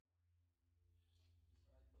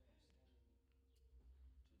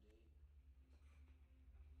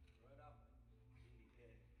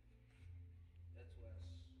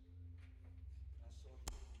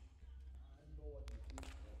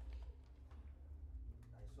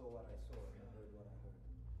saw what I saw and I heard what I heard.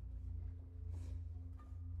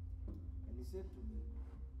 And he said to me,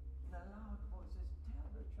 in a loud voice, says, tell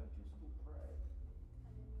the churches to pray.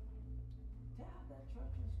 Tell the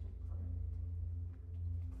churches to pray.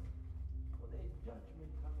 For there is judgment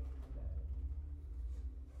coming to them.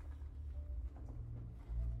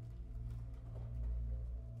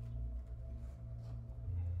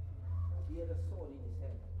 He had a sword in his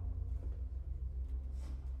hand.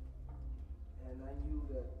 And I knew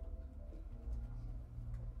that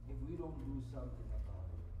if we don't do something about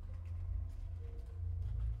it,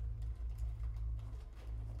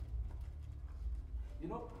 you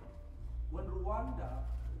know, when Rwanda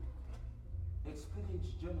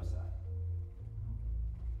experienced genocide,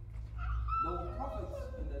 there were prophets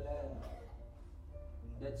in the land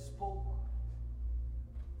that spoke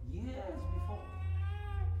years before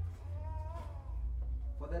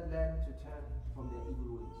for that land to turn from their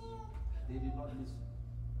evil ways. They did not listen.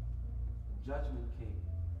 Judgment came.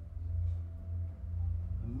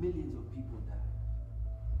 And millions of people died.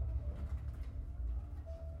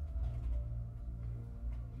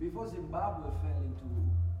 Before Zimbabwe fell into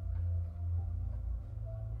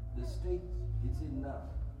the state it's in now,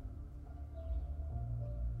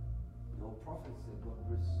 there were prophets that God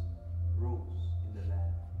rose in the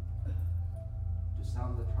land to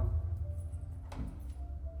sound the trumpet.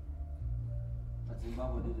 But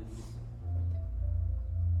Zimbabwe didn't listen.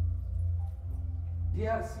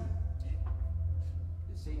 DRC,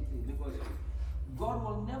 the same thing, because God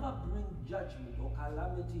will never bring judgment or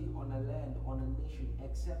calamity on a land, on a nation,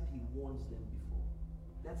 except He warns them before.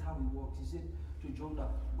 That's how He works. He said to Jonah,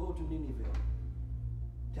 go to Nineveh,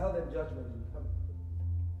 tell them judgment will come.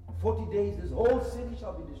 40 days, this whole city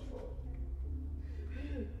shall be destroyed.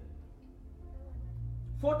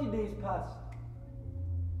 40 days passed.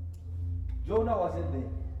 Jonah wasn't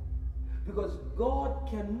there. Because God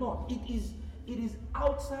cannot, it is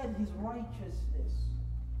outside His righteousness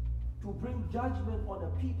to bring judgment on a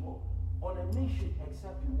people, on a nation,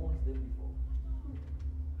 except He warns them before.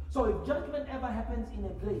 So if judgment ever happens in a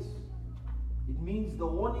place, it means the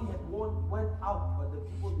warning went out, but the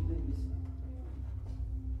people didn't listen.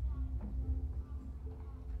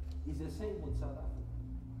 It's the same with South Africa.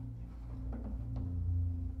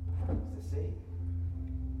 It's the same.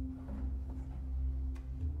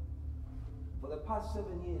 For the past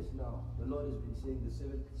 7 years now, the Lord has been saying the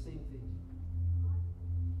same thing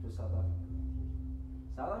to South Africa.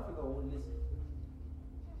 South Africa won't listen.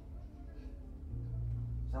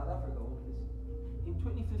 South Africa won't listen. In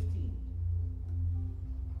 2015,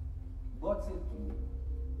 God said to me,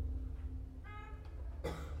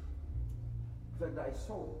 in fact, I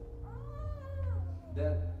saw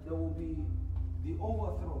that there will be the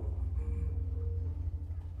overthrow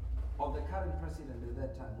of the current president at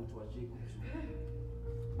that time, which was Jacob Zuma,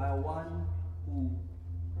 by one who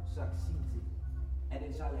succeeds him. And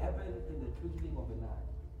it shall happen in the twinkling of an eye.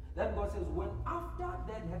 Then God says, when after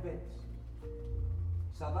that happens,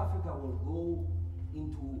 South Africa will go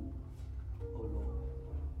into, oh Lord.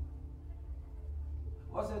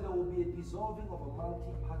 God said there will be a dissolving of a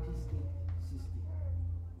multi-party state system.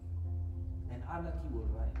 And anarchy will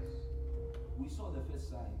rise. We saw the first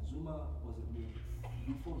sign. Zuma was removed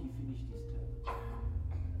before he finished his term.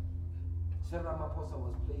 Cyril Ramaphosa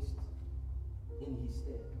was placed in his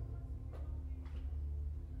stead.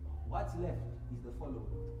 What's left is the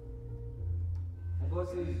following. And God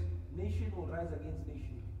says, nation will rise against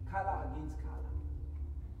nation, color against color.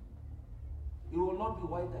 It will not be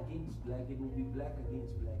white against black, it will be black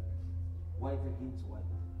against black, white against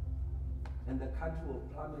white. And the country will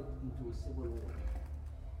plummet into a civil war.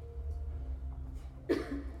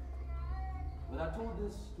 When I told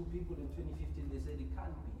this to people in 2015, they said it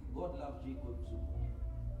can't be. God loved Jacob Zuma.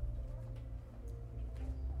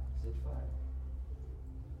 I said, fine.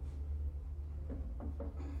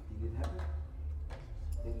 Did it happen?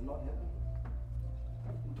 Did it not happen?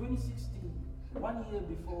 In 2016, 1 year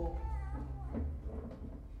before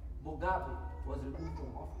Mugabe was removed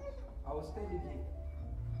from office, I was standing here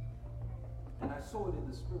and I saw it in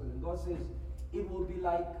the spirit. And God says, it will be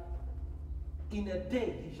like in a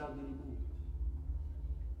day he shall be removed.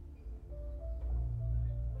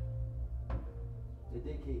 The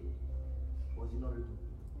day came. Was he not removed?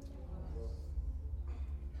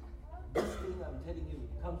 This thing I'm telling you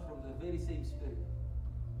comes from the very same spirit.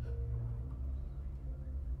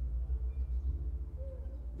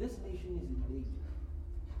 This nation is in danger.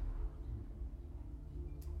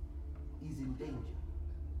 Is in danger.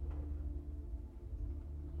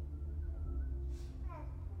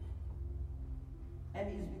 And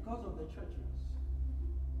it's because of the churches.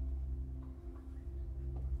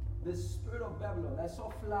 The spirit of Babylon. I saw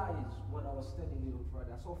flies when I was studying Little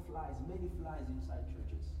Friday. I saw flies, many flies inside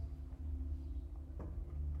churches.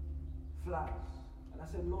 Flies. And I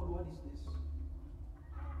said, Lord, what is this?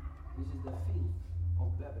 This is the filth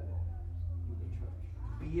of Babylon in the church.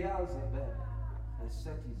 Beelzebub has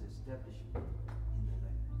set his establishment in the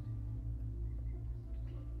land.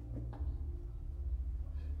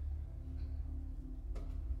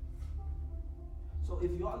 So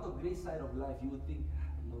if you're on the gray side of life, you would think,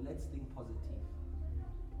 no, let's think positive.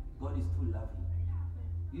 God is too loving.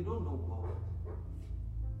 You don't know God.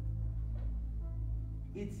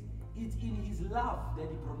 It's in his love that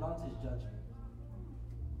he pronounces judgment.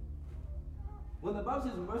 When the Bible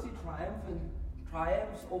says mercy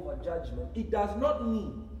triumphs over judgment, it does not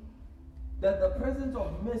mean that the presence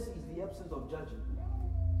of mercy is the absence of judgment.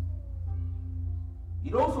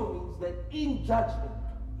 It also means that in judgment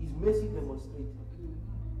is mercy demonstrated.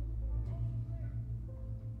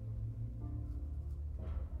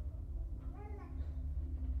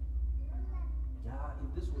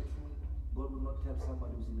 If this were true, God would not tell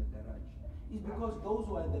somebody who's in a garage. It's because those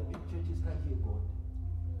who are in the big churches can't hear God.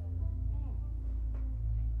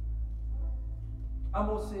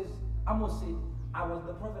 Amos said, I was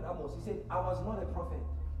the prophet Amos. He said, I was not a prophet.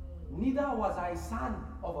 Neither was I son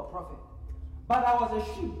of a prophet. But I was a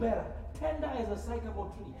sheep bearer, tender as a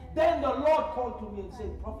sycamore tree. Then the Lord called to me and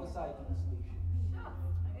said, prophesy to this nation.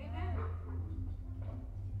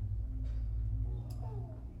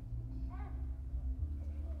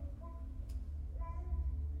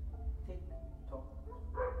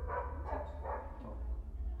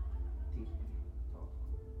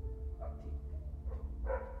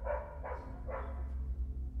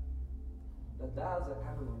 Dials are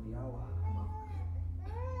coming on the hour.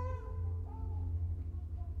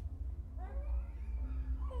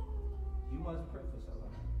 You must pray for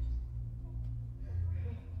someone.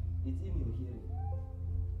 It's in your hearing.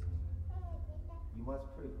 You must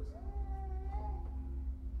pray for someone.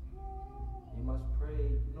 You must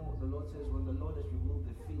pray. No, the Lord says when the Lord has removed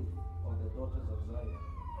the filth of the daughters of Zion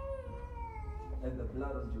and the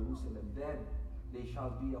blood of Jerusalem, then they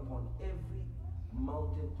shall be upon every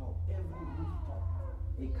mountaintop, every rooftop,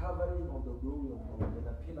 a covering of the glory of God and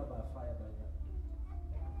a pillar by fire by night.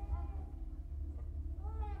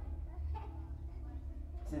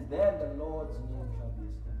 It says, then the Lord's name shall be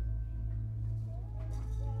established.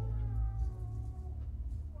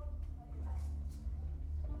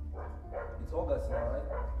 It's August now, right?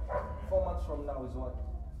 4 months from now is what?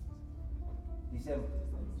 December.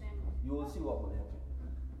 You will see what will happen.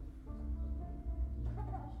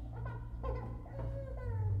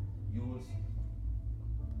 You will see.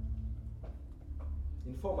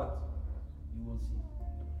 In 4 months, you will see.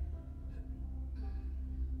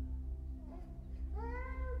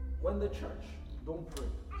 When the church don't pray,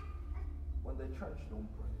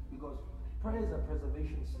 because prayer is a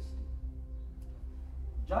preservation system.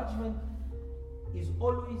 Judgment is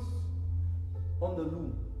always on the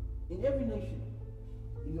loom in every nation,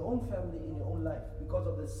 in your own family, in your own life, because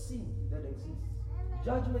of the sin that exists.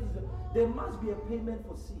 Judgment is there must be a payment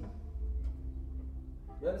for sin.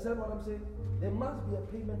 You understand what I'm saying? There must be a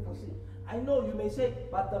payment for sin. I know you may say,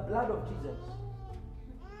 but the blood of Jesus.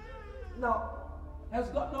 Now, has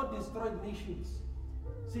God not destroyed nations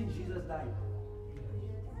since Jesus died?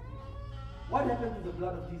 What happened to the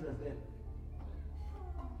blood of Jesus then?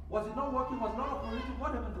 Was it not working? Was it not operating?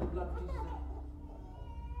 What happened to the blood of Jesus then?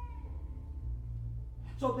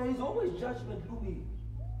 So there is always judgment looming.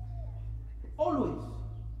 Always.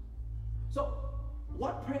 So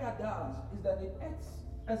what prayer does is that it acts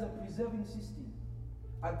as a preserving system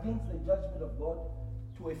against the judgment of God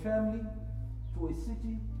to a family, to a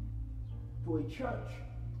city, to a church,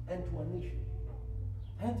 and to a nation.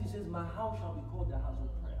 Hence he says, my house shall be called the house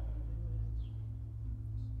of prayer.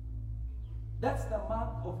 That's the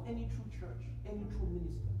mark of any true church, any true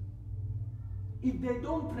minister. If they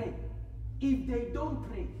don't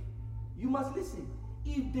pray, you must listen.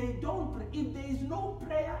 If they don't pray, if there is no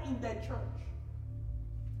prayer in the church,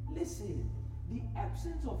 listen, the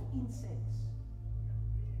absence of incense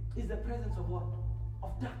is the presence of what?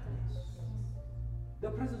 Of darkness. The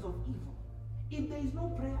presence of evil. If there is no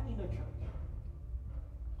prayer in a church,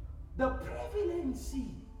 the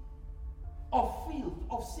prevalency of filth,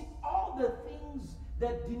 of sin, all the things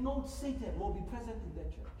that denote Satan will be present in the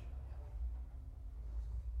church.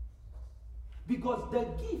 Because the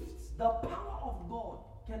gifts, the power of God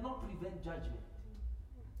cannot prevent judgment.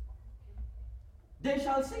 They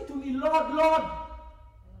shall say to me, Lord, Lord.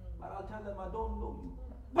 But I'll tell them, I don't know you.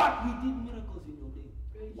 But we did miracles in your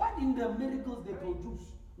day. Why didn't the miracles they produce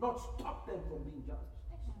not stop them from being judged?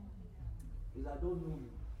 Because I don't know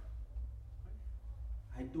you.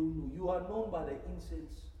 don't know. You are known by the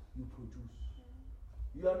incense you produce.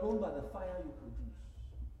 You are known by the fire you produce.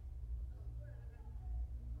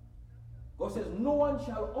 God says, no one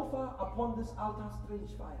shall offer upon this altar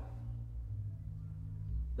strange fire.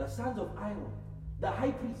 The sons of Aaron, the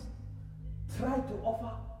high priest, tried to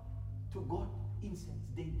offer to God incense.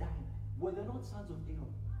 They died. Were they not sons of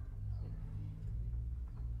Aaron?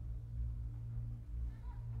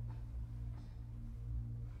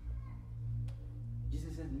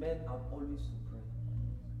 Jesus said, men are always to pray.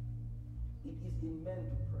 It is in men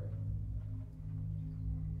to pray.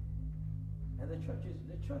 And the church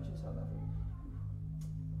in South Africa.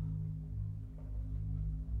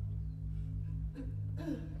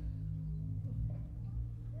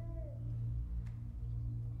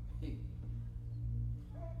 Hey.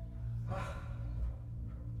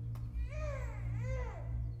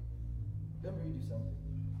 Let me read you something.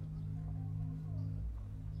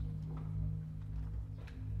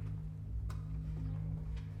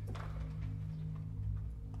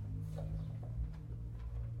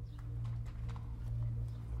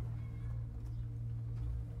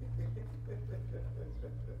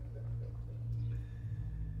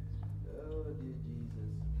 Oh, dear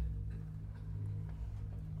Jesus.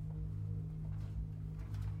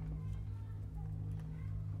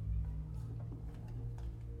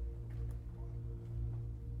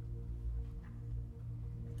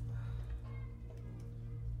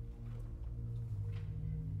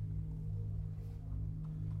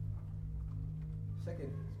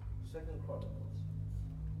 Second Chronicles.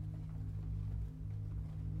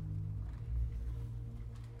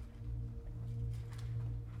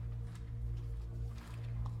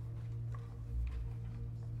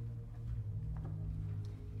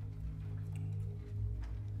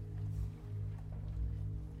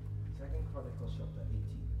 Second Chronicles chapter 18.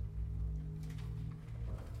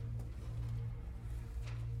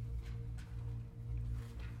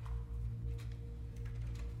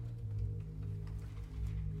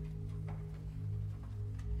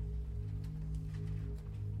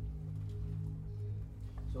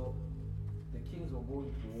 So the kings were going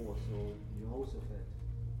to war. So Jehoshaphat,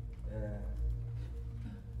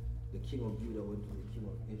 the king of Judah, went to the king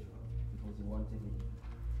of Israel because he wanted him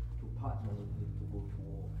to partner with him to go to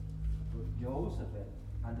war. So Jehoshaphat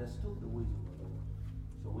understood the ways of the Lord.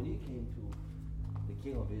 So when he came to the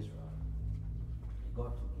king of Israel, they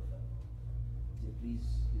got together. He said, please,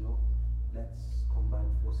 let's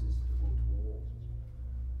combine forces to go to war.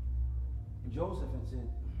 And Jehoshaphat said,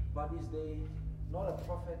 but is there not a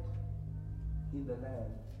prophet in the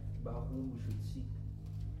land by whom we should seek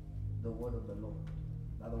the word of the Lord?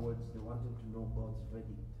 In other words, they wanted to know God's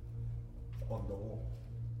verdict on the war.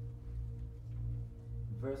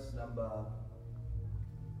 Verse number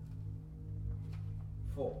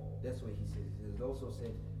 4, that's what he says. He has also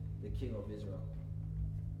said, the king of Israel.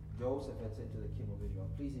 Jehoshaphat said to the king of Israel,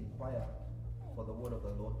 please inquire for the word of the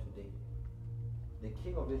Lord today. The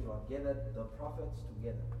king of Israel gathered the prophets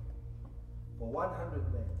together for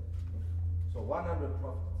 100 men. So 100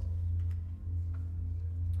 prophets.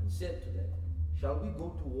 And said to them, shall we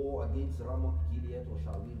go to war against Ramoth Gilead, or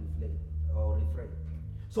shall we refrain?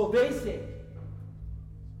 So they said,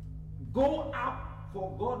 go up,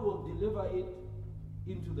 for God will deliver it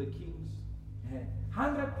into the king's hand.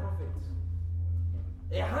 100 prophets.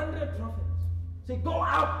 100 prophets. Say, go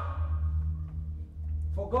up,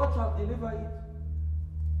 for God shall deliver it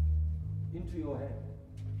into your hand.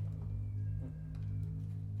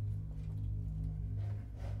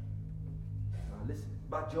 Now listen.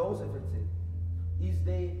 But Jehoshaphat said, is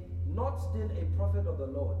there not still a prophet of the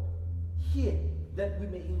Lord here, that we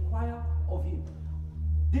may inquire of him?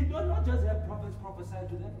 Did not just have prophets prophesy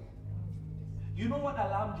to them? You know what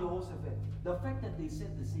alarmed Jehoshaphat? The fact that they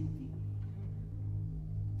said the same thing.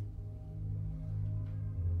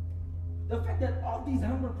 The fact that all these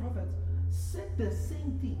 100 prophets said the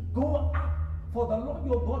same thing. Go up, for the Lord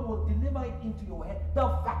your God will deliver it into your hand. The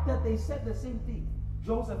fact that they said the same thing.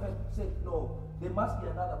 Jehoshaphat said, no, there must be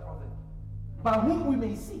another prophet by whom we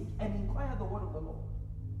may seek and inquire the word of the Lord.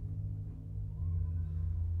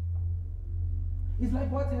 It's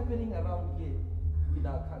like what's happening around here in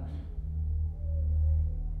our country.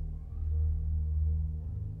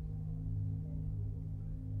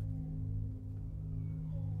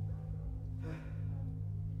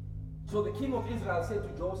 So the king of Israel said to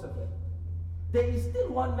Jehoshaphat, there is still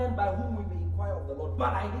one man by whom we may inquire of the Lord,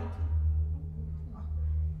 but I hate him,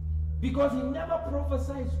 because he never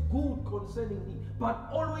prophesies good concerning me, but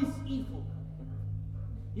always evil.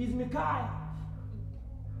 He's Micaiah,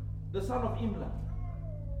 the son of Imlah.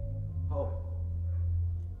 How?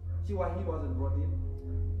 See why he wasn't brought in?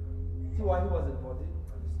 See why he wasn't brought in?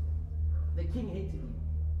 The king hated him.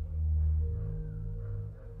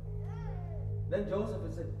 Then Joseph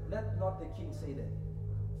said, let not the king say that.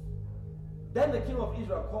 Then the king of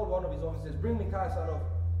Israel called one of his officers, bring Micaiah son of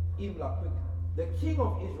Imlah quick. The king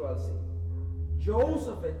of Israel said,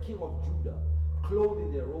 Joseph and king of Judah, clothed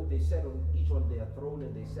in their robe, they sat on each on their throne,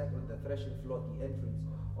 and they sat on the threshing floor at the entrance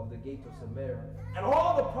of the gate of Samaria. And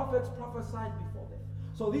all the prophets prophesied before them.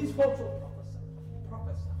 So these folks will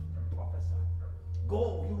prophesy.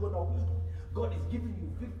 Go, you will not win. God is giving you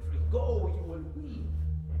victory. Go, you will win.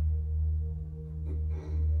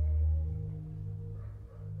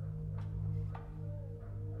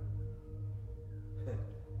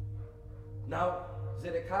 Now,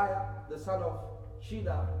 Zedekiah, the son of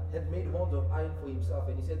Shelah, had made horns of iron for himself,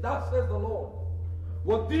 and he said, thus says the Lord,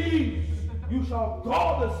 with these you shall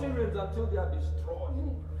guard the Syrians until they are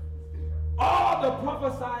destroyed. All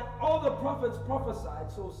the prophets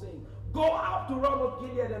prophesied, so saying, go out to Ramoth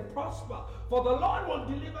Gilead and prosper, for the Lord will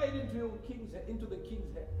deliver it into the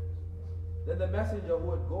king's hand. Then the messenger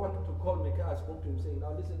who had gone to call Micaiah spoke to him, saying,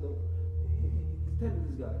 now listen, he's telling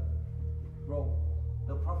this guy, bro,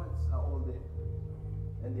 the prophets are all there,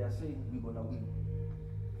 and they are saying we're gonna win.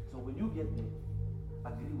 So when you get there,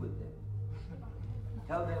 agree with them.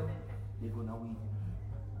 Tell them they're gonna win.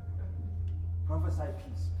 Prophesy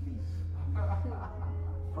peace, please.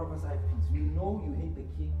 Prophesy peace. We know you hate the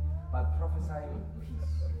king, but prophesy peace.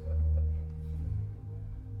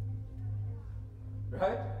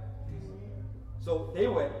 Right? So they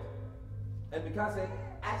went, and Micaiah said,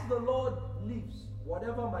 as the Lord lives,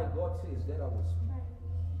 whatever my God says, that I will speak.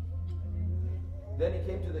 Then he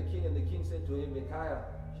came to the king, and the king said to him, Micaiah,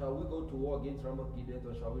 shall we go to war against Ramoth Gilead,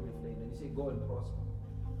 or shall we refrain? And he said, go and prosper,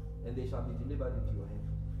 and they shall be delivered into your hand.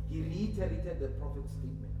 He reiterated the prophet's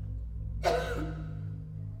statement.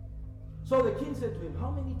 So the king said to him,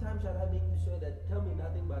 how many times shall I make you swear that tell me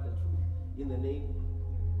nothing but the truth in the name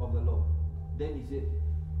of the Lord? Then he said,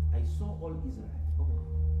 I saw all Israel.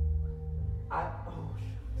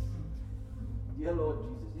 Dear Lord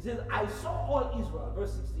Jesus. He says, I saw all Israel,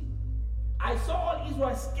 verse 16. I saw all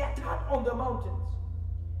Israel scattered on the mountains,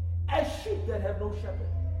 as sheep that have no shepherd.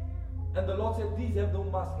 And the Lord said, these have no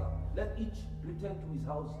master. Let each return to his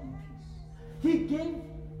house in peace. He gave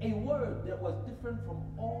a word that was different from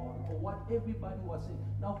all of what everybody was saying.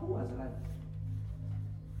 Now, who was right?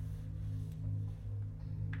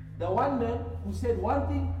 The one man who said one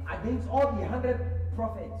thing against all the 100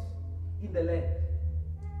 prophets in the land.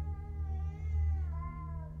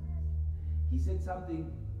 He said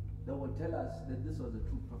something that will tell us that this was a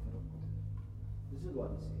true prophet of God. This is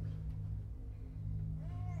what he said.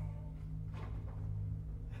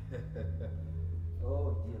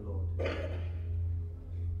 Oh, dear Lord.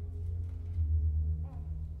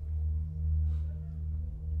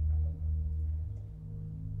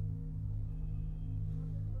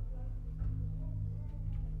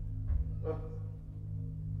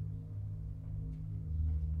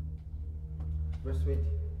 Verse 20.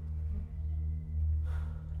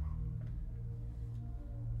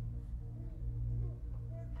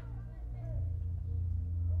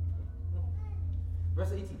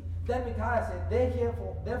 Verse 18. Then Micaiah said,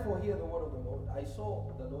 therefore hear the word of the Lord. I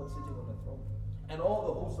saw the Lord sitting on the throne, and all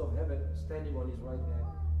the hosts of heaven standing on his right hand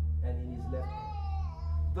and in his left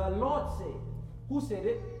hand. The Lord said, who said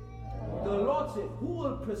it? The Lord said, who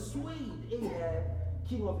will persuade Ahab,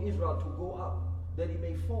 king of Israel, to go up, that he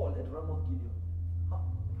may fall at Ramoth Gilead?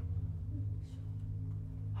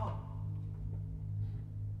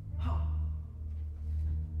 How?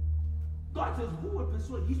 God says, who will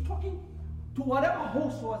persuade? He's talking to whatever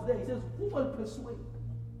host was there. He says, who will persuade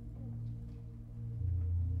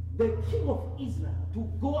the king of Israel to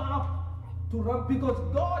go up to run? Because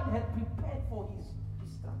God had prepared for his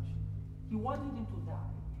destruction. He wanted him to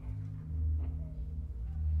die.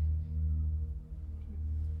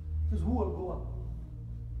 He says, who will go up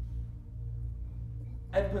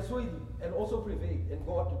and persuade him and also prevail and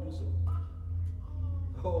go up to do so?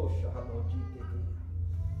 Oh,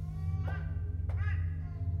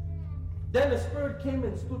 Then the Spirit came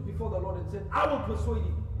and stood before the Lord and said, I will persuade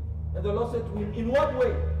him. And the Lord said to him, in what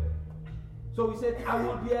way? So he said, I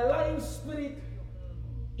will be a lying spirit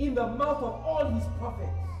in the mouth of all his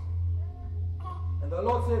prophets. And the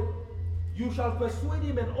Lord said, you shall persuade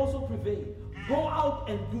him and also prevail. Go out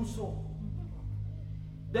and do so.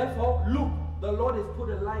 Therefore, look, the Lord has put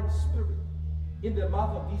a lying spirit in the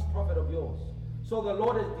mouth of these prophets of yours. So the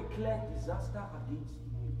Lord has declared disaster against you.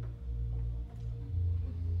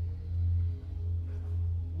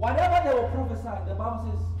 Whatever they were prophesying, the Bible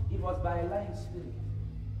says it was by a lying spirit.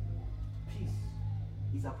 Peace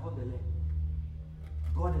is upon the land.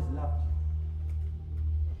 God has loved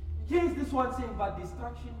you. Here's this one saying, but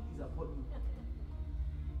destruction is upon you.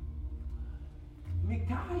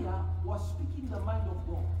 Micaiah was speaking the mind of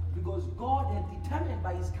God because God had determined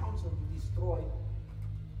by his counsel to destroy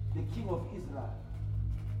the king of Israel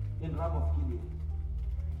in Ramoth Gilead.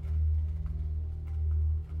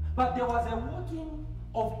 But there was a working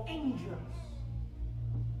of angels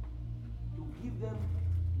to give them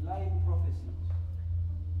lying prophecies.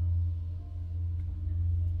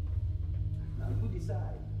 Now you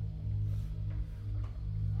decide,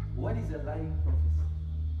 what is a lying prophecy?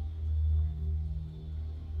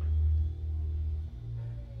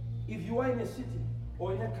 If you are in a city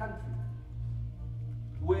or in a country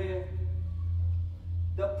where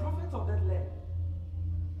the prophets of that land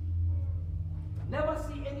never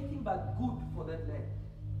see anything but good for that land,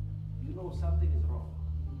 you know something is wrong.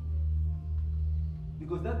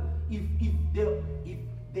 Because that if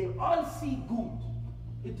they all see good,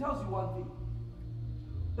 it tells you one thing.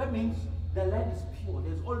 That means the land is pure.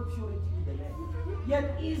 There's all purity in the land.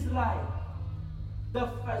 Yet Israel, the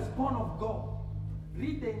firstborn of God,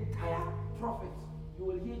 read the entire prophets, you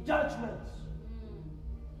will hear judgments.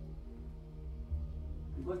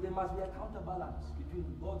 Because there must be a counterbalance between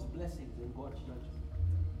God's blessings and God's judgment.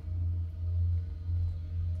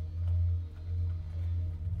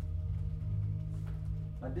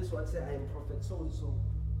 But this one said, I am prophet so and so.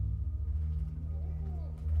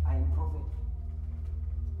 I am prophet.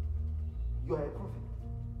 You are a prophet.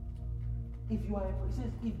 If you are a prophet, it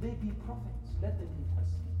says, if they be prophets, let them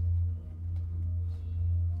intercede.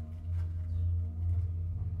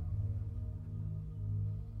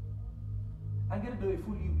 I'm going to do it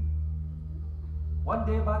for you. One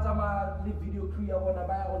day, Batama live video crew, I want to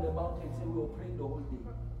buy on the mountain, say we were praying the whole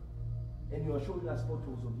day. And you are showing us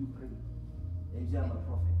photos of you praying. And you say, I'm a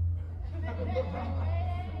prophet.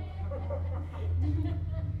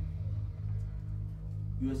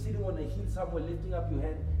 You are sitting on a hill somewhere, lifting up your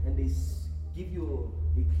head, and they give you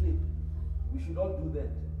a clip. We should all do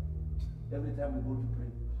that every time we go to pray.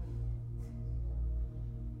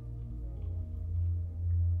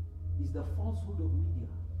 Is the falsehood of media,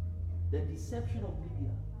 the deception of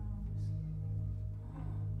media.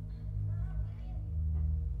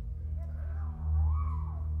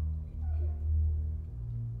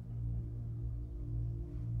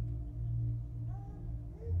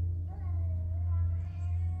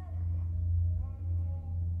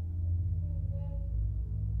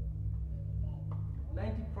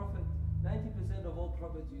 Prophets, 90% of all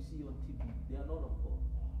prophets you see on TV, they are not of God.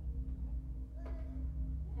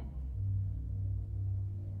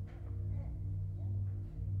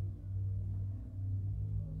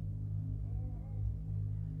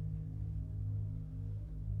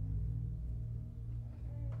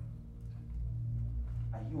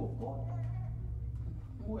 Are you of God?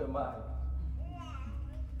 Who am I?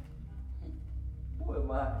 Who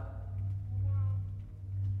am I?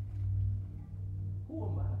 Who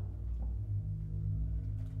am I?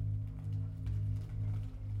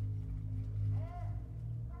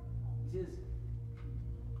 He says,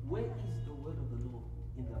 where is the word of the Lord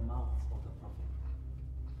in the mouth of the prophet?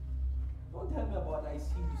 Don't tell me about I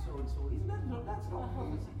see you so and so. Isn't that no, that's not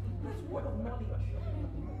prophecy. That's word of knowledge.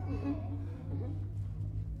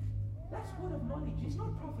 That's word of knowledge. It's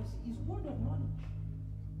not prophecy, it's word of knowledge.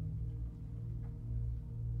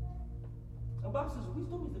 The Bible says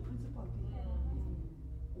wisdom is the principal thing.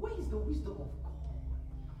 Where is the wisdom of God?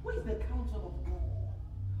 Where is the counsel of God?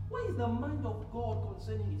 Where is the mind of God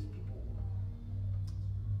concerning his people?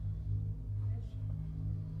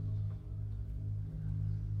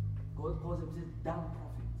 God calls them, says, damn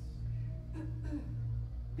prophets.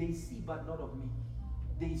 They see but not of me.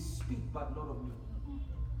 They speak but not of me.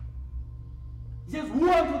 He says,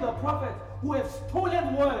 woe unto the prophets who have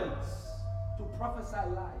stolen words to prophesy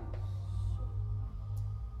lies.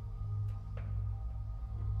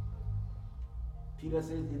 Peter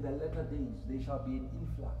says, in the latter days, there shall be an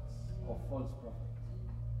influx of false prophets.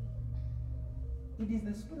 It is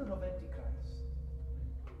the spirit of Antichrist.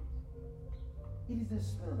 It is the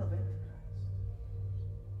spirit of Antichrist.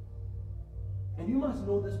 And you must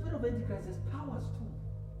know the spirit of Antichrist has powers too.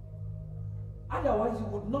 Otherwise, you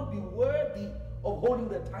would not be worthy of holding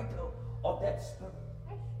the title of that spirit.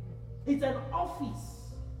 It's an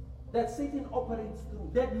office that Satan operates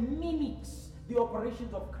through that mimics the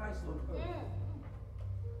operations of Christ on earth.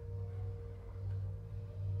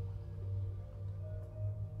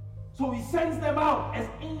 So he sends them out as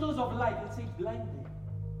angels of light and says, blind them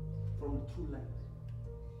from the true light.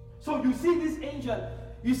 So you see this angel,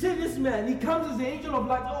 you see this man, he comes as the angel of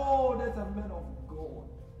light. Oh, that's a man of God.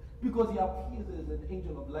 Because he appears as an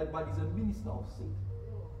angel of light, but he's a minister of Satan.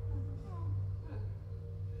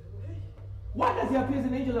 Why does he appear as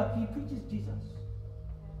an angel? He preaches Jesus.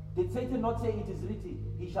 Did Satan not say it is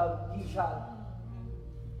written? He shall.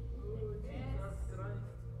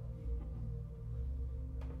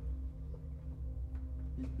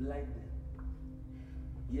 He's blinded.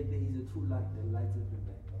 Yet there is a true light that lights every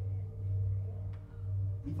man.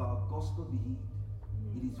 If our gospel be hid,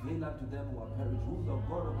 it is veiled unto them who are perished, whom the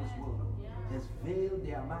God of this world has veiled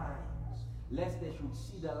their minds, lest they should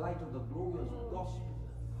see the light of the glorious gospel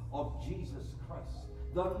of Jesus Christ,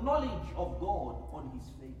 the knowledge of God on his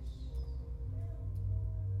face.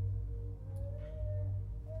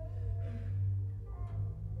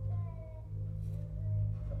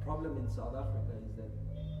 The problem in South Africa is that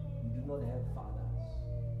we do not have fathers,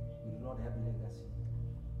 we do not have legacy.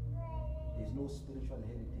 There's no spiritual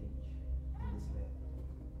heritage in this land.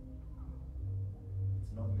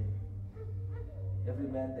 It's not there. Every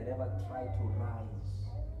man that ever tried to rise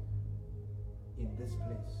in this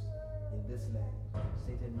place, in this land,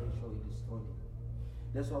 Satan made sure he destroyed him.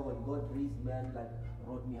 That's why when God raised men like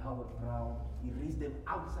Rodney Howard-Browne, he raised them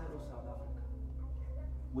outside of South Africa.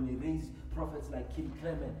 When he raised prophets like Kim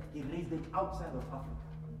Clement, he raised them outside of Africa.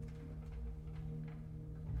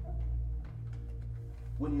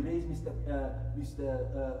 When he raised Mr.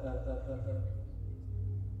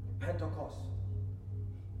 Pentecost,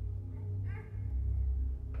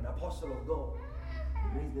 an apostle of God,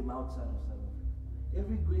 he raised them outside of South Africa.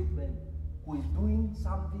 Every great man who is doing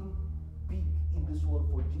something big in this world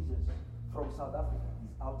for Jesus from South Africa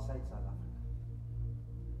is outside South Africa.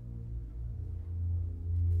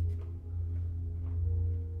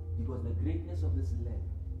 Because the greatness of this land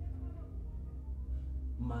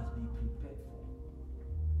must be prepared for.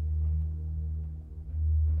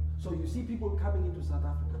 So you see people coming into South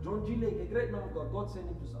Africa. John G. Lake, a great man of God, God sent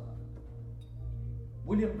him to South Africa.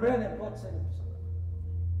 William Branham, God sent him to South Africa.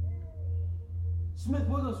 Smith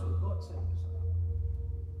Wigglesworth, God sent him to South Africa.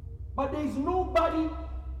 But there is nobody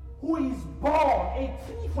who is born a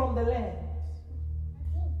tree from the land.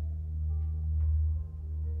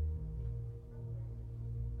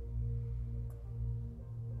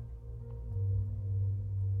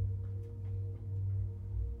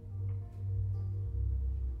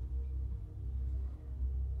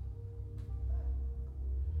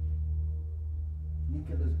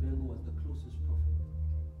 Nicholas Bello was the closest prophet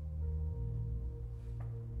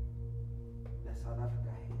that South Africa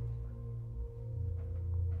had.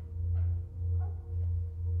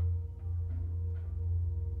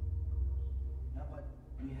 Yeah, but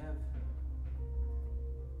we have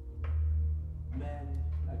men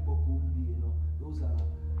like Bokumbi, those are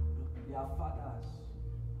their fathers,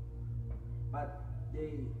 but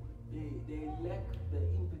they lack the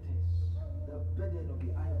impetus, the burden of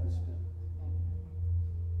the eye of the Spirit.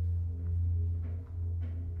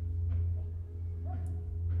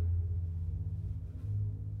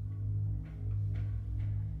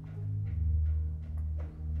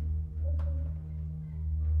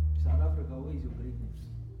 Where is your greatness?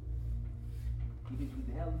 It is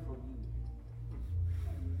withheld from you.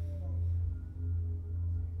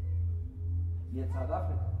 Yet South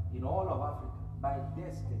Africa, in all of Africa, by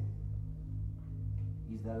destiny,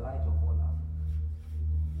 is the light of all Africa.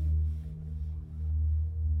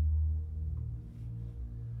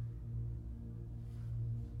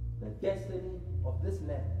 The destiny of this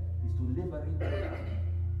land is to liberate Africa.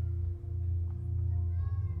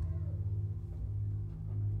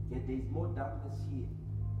 Yet there is more darkness here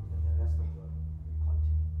than the rest of the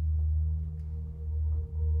continent.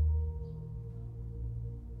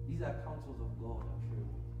 These are counsels of God, I'm sure.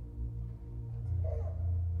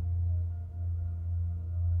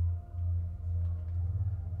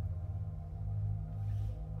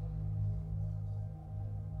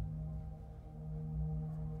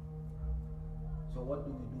 So what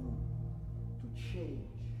do we do to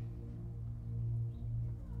change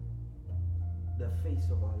the face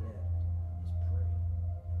of our land?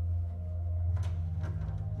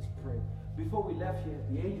 Is pray. Before we left here,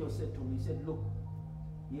 the angel said to me, he said, look,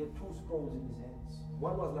 he had two scrolls in his hands.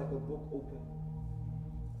 One was like a book open.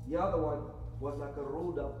 The other one was like a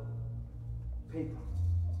rolled up paper.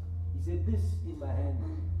 He said, this in my hand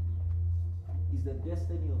is the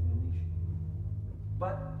destiny of your nation.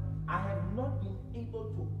 But I have not been able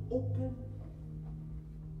to open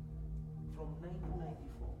from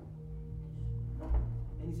 1994.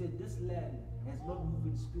 And he said, this land has not moved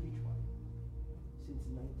in spiritual since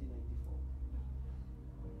 1994.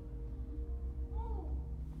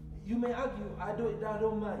 You may argue, I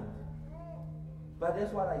don't mind. But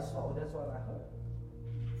that's what I saw, that's what I heard.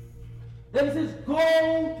 Then he says, go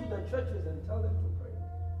to the churches and tell them to pray.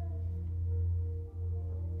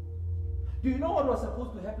 Do you know what was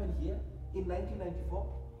supposed to happen here? in 1994?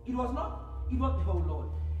 It was not. It was, oh Lord.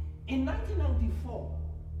 In 1994,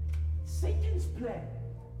 Satan's plan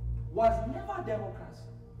was never democracy.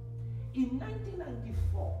 In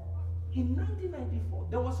 1994,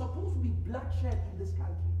 there was supposed to be bloodshed in this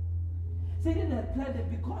country. Satan had planned it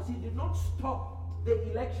because he did not stop the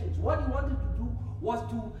elections. What he wanted to do was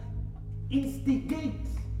to instigate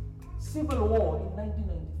civil war in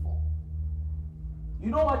 1994. You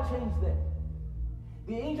know what changed then?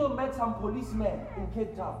 The angel met some policemen in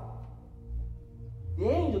Cape Town. The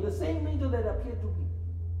angel, the same angel that appeared to me.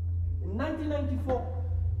 In 1994,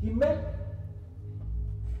 he met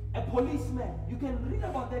a policeman. You can read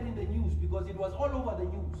about that in the news because it was all over the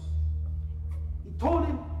news. He told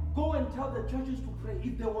him, go and tell the churches to pray.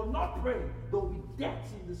 If they will not pray, there will be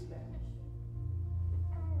deaths in this land.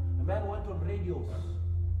 The man went on radios.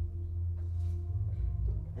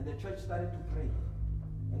 And the church started to pray.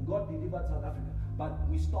 And God delivered South Africa. But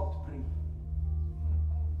we stopped praying.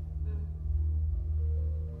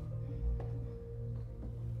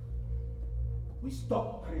 We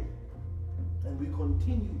stopped praying. And we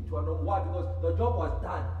continued to know why? Because the job was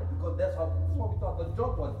done. Because that's what we thought. The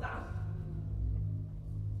job was done.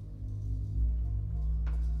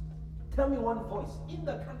 Tell me one voice in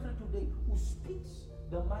the country today who speaks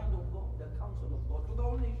the mind of God, the counsel of God to the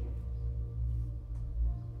whole nation.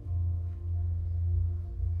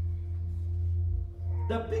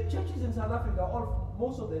 The big churches in South Africa,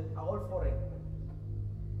 most of them are all foreign.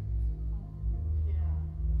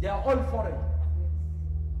 They are all foreign.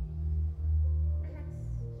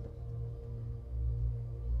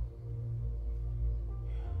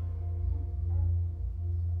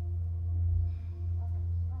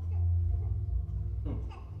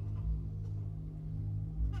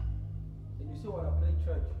 And you see when I play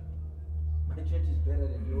church, my church is better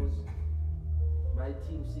than yours. My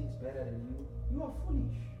team sings better than you. You are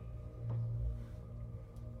foolish.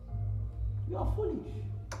 You are foolish.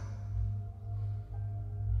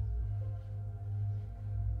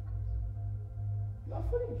 You are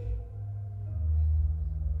foolish.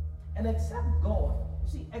 And except God, you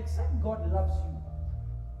see, except God loves you,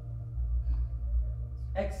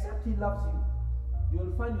 except He loves you, you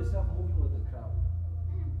will find yourself moving with the crowd.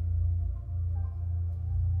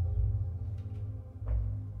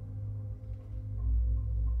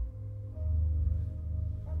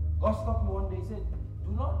 God stopped me one day and said,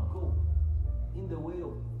 do not go in the way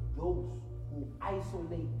of those who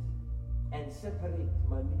isolate and separate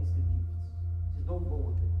my ministry gifts. He said, don't go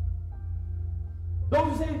with it.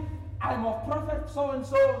 Don't say, I'm of prophet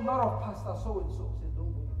so-and-so, not of pastor so-and-so. He said,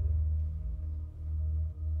 don't go with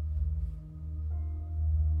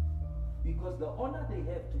it. Because the honor they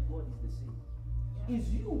have to God is the same. It's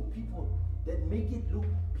you people that make it look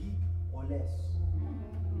big or less.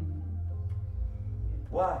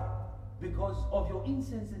 Why? Because of your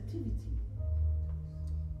insensitivity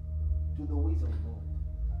to the ways of God.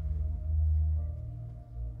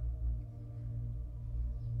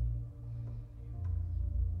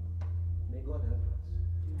 May God help us.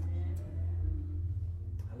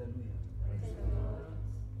 Hallelujah.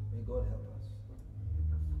 May God help us.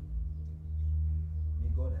 May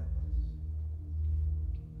God help us.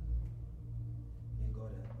 May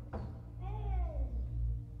God help us.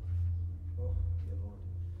 Oh, dear Lord.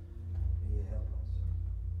 May you help us.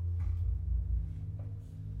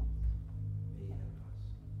 May you help us.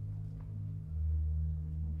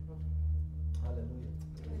 Hallelujah.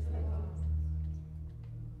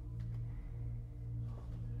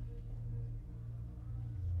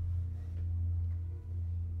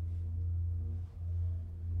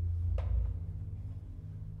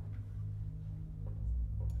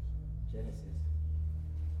 Genesis.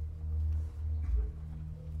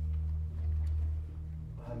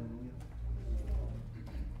 Hallelujah.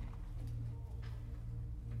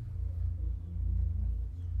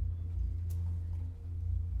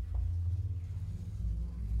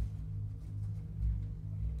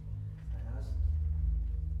 I asked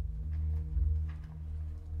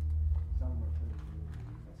some of my friends,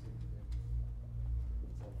 I said to them,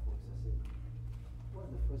 some folks, I said, who was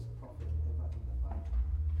the first prophet ever in the Bible?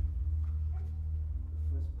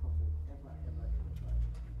 The first prophet ever in the Bible.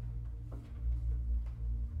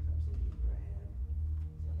 Some said Abraham,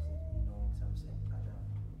 some said Enoch, some said Adam,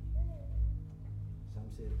 some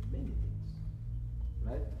said many things,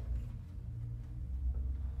 right?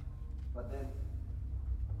 But then,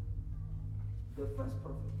 the first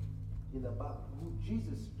prophet in the Bible, who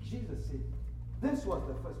Jesus said, this was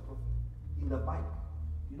the first prophet in the Bible.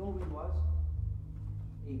 You know who it was?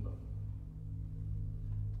 Abel.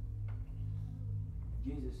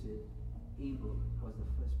 Jesus said Abel was the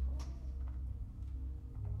first prophet.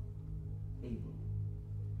 Abel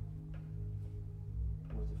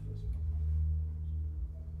was the first prophet.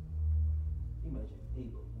 Imagine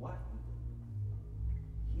Abel. Why Abel?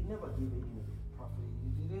 He never gave any prophecy.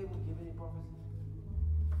 Did they even give any prophecy?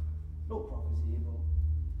 No prophecy Abel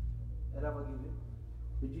had ever given.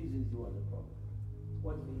 But Jesus was a prophet.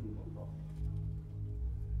 What made him a prophet?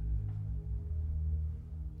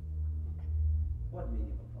 What made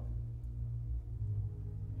him a prophet?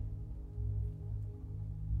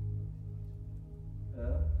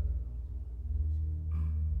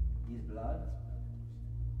 His blood.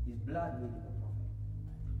 His blood made him a prophet.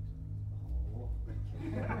 Oh.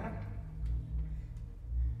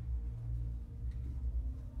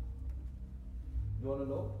 You want to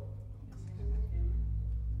know?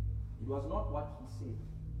 It was not what he said,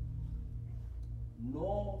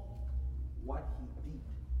 nor what he did,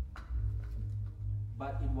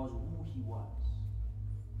 but it was who he was.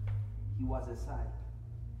 He was a sign.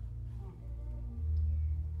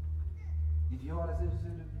 Did you hear what I said?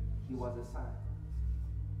 He was a sign.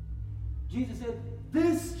 Jesus said,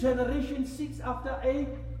 this generation seeks after a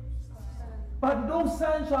but no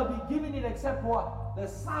sign shall be given it except what? The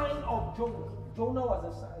sign of Jonah. Jonah was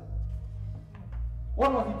a sign.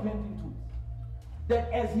 What was he pointing to?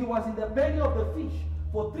 That as he was in the belly of the fish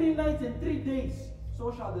for 3 nights and 3 days,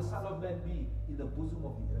 so shall the Son of Man be in the bosom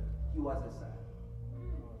of the earth. He was a sign.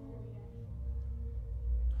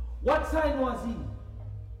 What sign was he?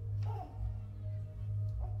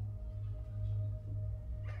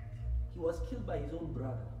 He was killed by his own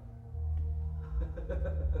brother.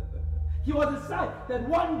 He was a sign that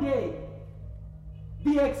one day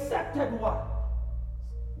the accepted one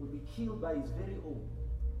would be killed by his very own.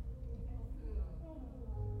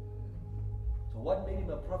 So what made him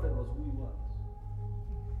a prophet was who he was.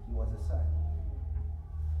 He was a sign.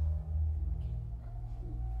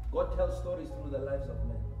 God tells stories through the lives of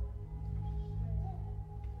men.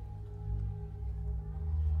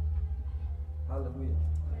 Hallelujah.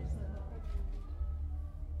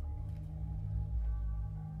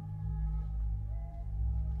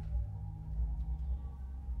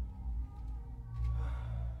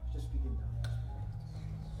 Just begin now.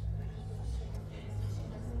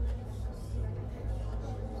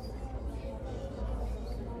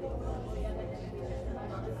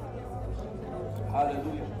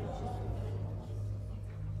 Hallelujah.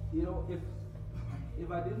 You know,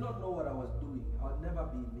 if I did not know what I was doing, I would never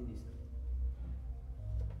be in ministry.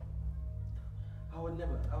 I would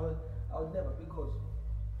never, because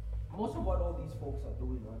most of what all these folks are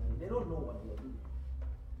doing, they don't know what they are doing.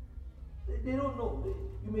 They don't know.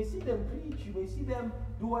 You may see them preach, you may see them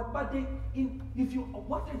do what, but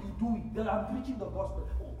what are you doing? I'm preaching the gospel.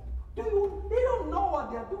 They don't know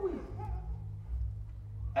what they are doing.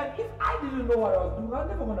 And if I didn't know what I was doing, I'm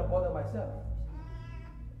never going to bother myself.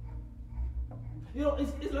 You know,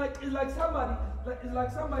 it's like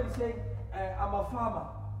somebody saying, I'm a farmer,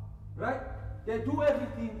 right? They do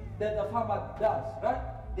everything that the farmer does, right?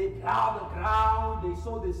 They plow the ground, they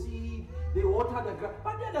sow the seed, they water the ground.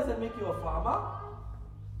 But that doesn't make you a farmer.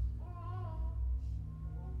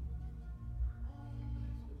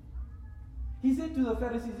 He said to the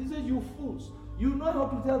Pharisees, he says, you fools, you know how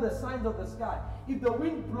to tell the signs of the sky. If the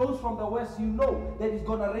wind blows from the west, you know that it's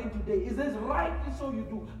going to rain today. He says, rightly so you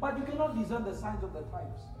do. But you cannot discern the signs of the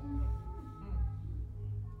times.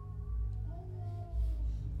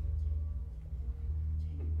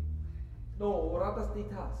 No, rather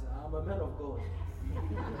status. I'm a man of God.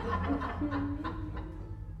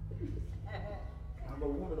 I'm a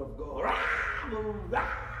woman of God.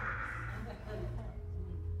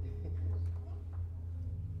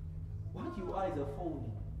 What you eyes are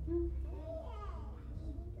phony.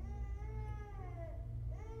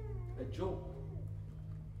 A joke.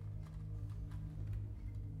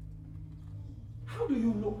 How do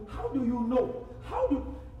you know? How do you know?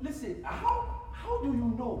 Listen, how do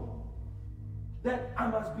you know that I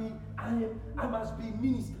must be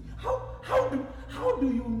ministry? How do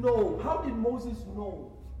you know? How did Moses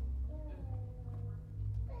know?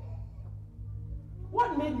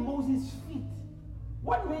 What made Moses fit?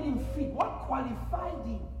 What made him fit? What qualified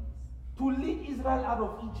him to lead Israel out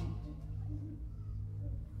of Egypt?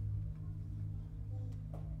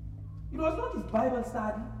 It was not his Bible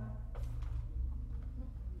study.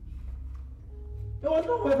 It was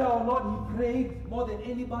not whether or not he prayed more than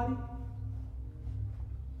anybody.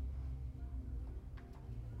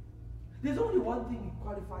 There's only one thing he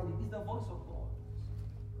qualified him, is the voice of God.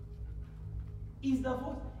 Is the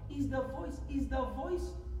voice.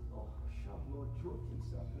 Oh, Shabbat Joti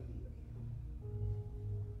Sapiri.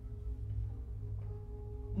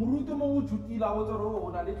 Muruto mo juti la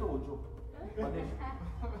wotoro na leto ojo.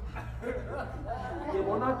 Ke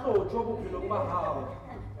bona tlotlo bophelong ba hao.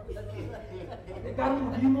 E ka re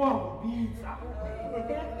Modimo a go bitsa.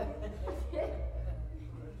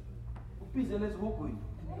 O bizele ezibogweni.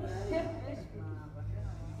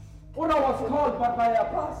 When I was called by a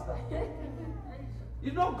pastor,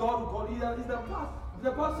 it's not God who called you, it's the pastor.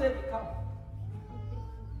 The pastor said, come.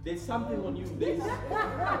 There's something on you. There's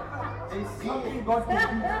something God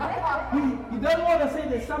can use. He doesn't want to say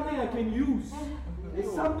there's something I can use.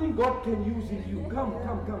 There's something God can use in you. Come.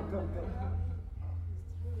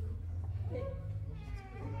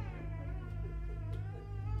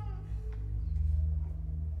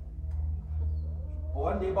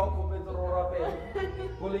 One day about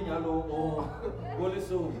go le nyalo go le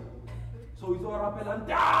so he's all rapela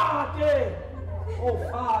ntate. Oh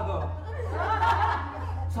Father,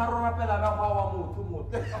 sa rapela na wa motho.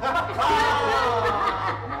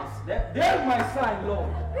 There's my sign, Lord.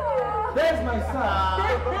 There's my sign.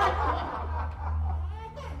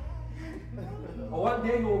 Or one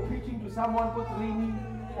day you're preaching to someone for training,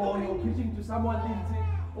 or you're preaching to someone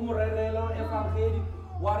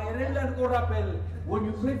when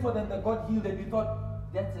you prayed for them that God healed them, you thought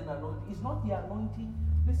that's an anointing. It's not the anointing.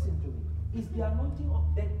 Listen to me. It's the anointing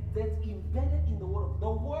that's embedded in the word.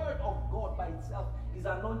 The word of God by itself is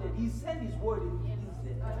anointed. He sent his word and he is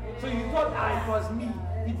there. So you thought, it was me.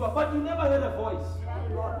 But you never heard a voice.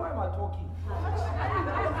 Lord, why am I talking?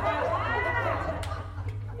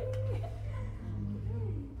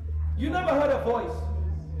 You never heard a voice.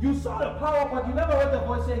 You saw the power, but you never heard the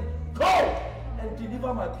voice saying, go and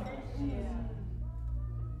deliver my people.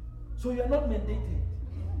 So you are not mandated.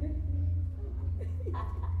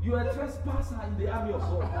 You are a trespasser in the army of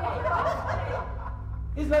God.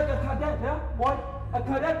 It's like a cadet, yeah? What? A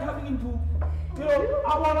cadet coming into,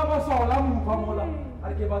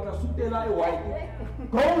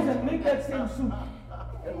 goes and make that same suit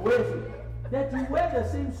and wears it. That you wear the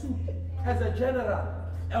same suit as a general,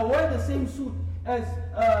 and wear the same suit as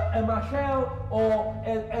a marshal or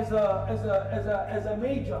as a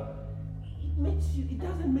major. It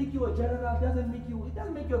doesn't make you a general, it doesn't make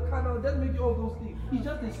you a colonel, it doesn't make you all those things. It's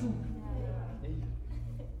just a suit.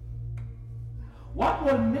 What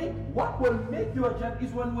will make you a general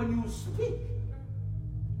is when you speak,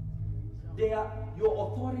 your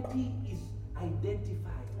authority is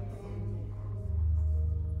identified.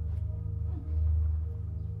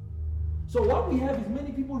 So what we have is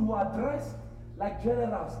many people who are dressed like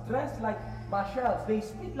generals, dressed like marshals. They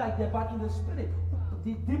speak like that, but in the spirit.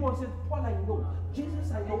 The demon said, Paul, I know.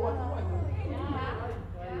 Jesus, I know. What do I know?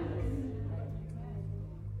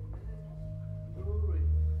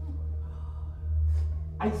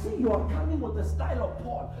 I see you are coming with the style of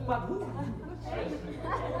Paul, but who are you?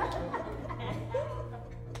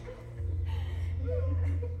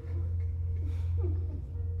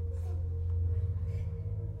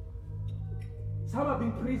 Some have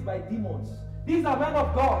been praised by demons. These are men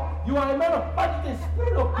of God. You are a man of, but it's the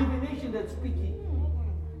spirit of divination that's speaking.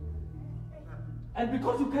 And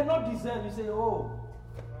because you cannot discern, you say, oh,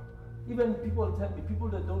 even people tell me, people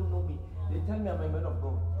that don't know me, they tell me I'm a man of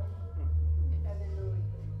God.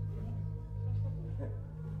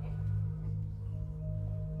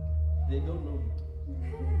 They don't know you.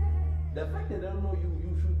 The fact that they don't know you,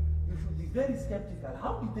 you should be very skeptical.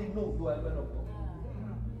 How did they know you are a man of God?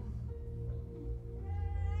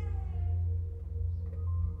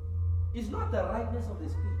 It's not the rightness of the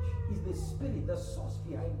speech, it's the spirit, the source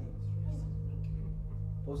behind it.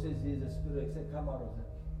 Paul says there's a spirit, he said, come out of her.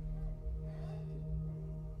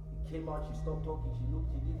 He came out, she stopped talking, she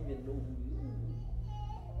looked, she didn't even know who he is.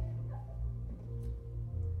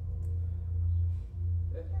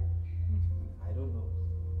 I don't know.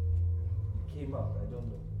 He came out, I don't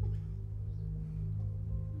know.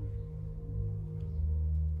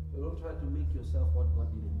 So don't try to make yourself what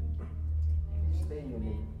God didn't make you. Stay in your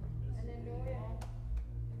lane.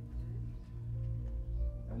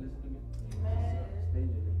 Now listen to me. Stay in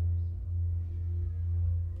your lane.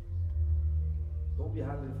 Don't be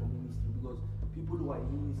hungry for ministry, because people who are in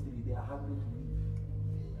ministry, they are hungry to leave.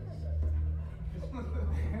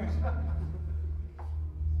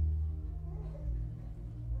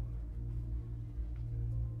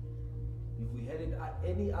 If we had it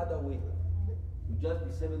any other way, we'd just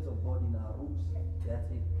be servants of God in our rooms.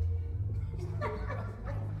 That's it.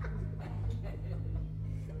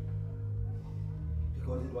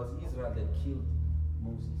 Because it was Israel that killed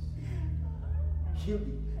Moses. Killed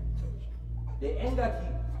him. They angered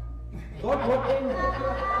him. God got angry.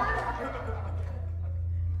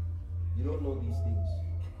 You don't know these things.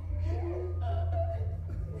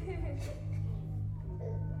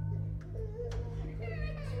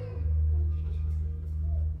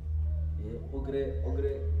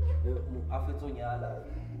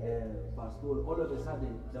 pastor, all of a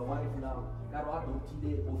sudden, the wife now got out of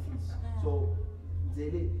the office. So,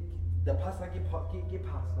 the pastor get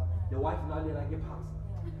pastor, the wife now get pastor.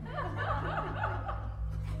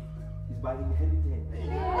 It's by inheritance.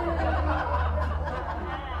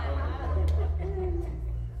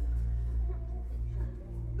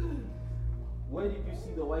 Where did you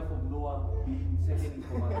see the wife of Noah being second in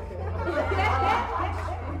command?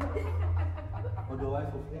 Or the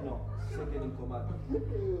wife of Enoch, second in command?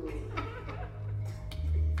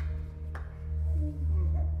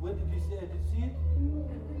 Where did you see it? Did you see it?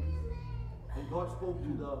 And God spoke to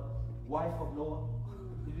the wife of Noah.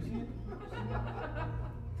 Did you see it?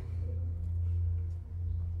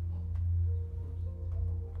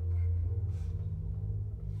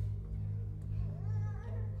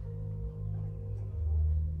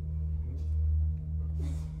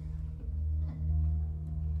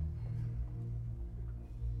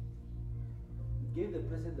 Gave the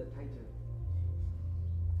person the title.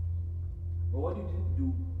 But what you didn't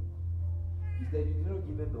do is that you did not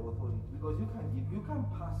give them the authority. Because you can't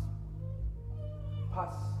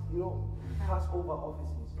pass over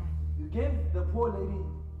offices. You gave the poor lady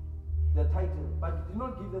the title, but you did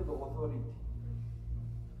not give them the authority.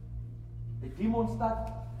 The demons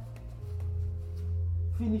start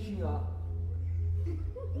finishing her. You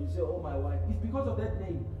say, oh my wife. It's because of that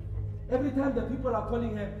name. Every time the people are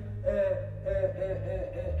calling her,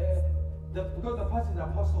 because the person is an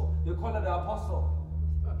apostle, they call her the apostle.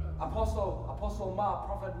 Apostle Ma,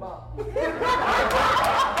 Prophet Ma.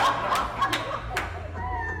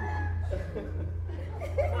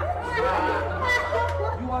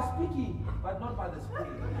 You are speaking, but not by the Spirit.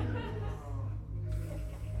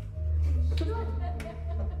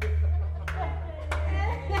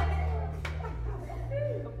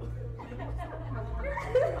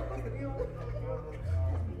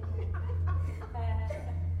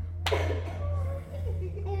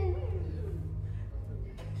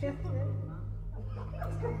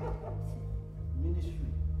 Ministry.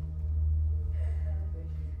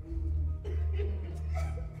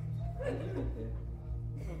 I leave it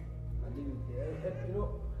there. And,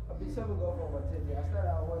 I've been serving God for over 10 years. I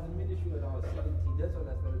was in ministry when I was 17. That's when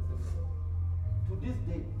I started serving God. To this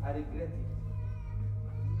day, I regret it.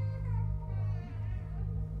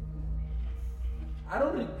 I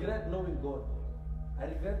don't regret knowing God. I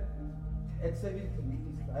regret at 17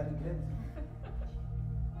 years. I regret it.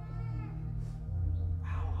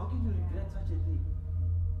 How can you regret such a thing?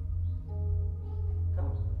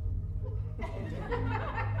 Come.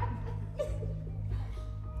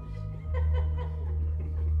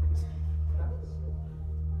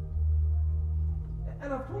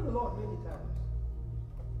 And I've told the Lord many times.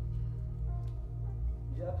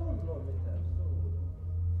 Yeah, I told the Lord many times.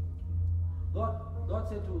 God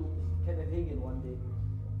said to Kenneth Hagin one day,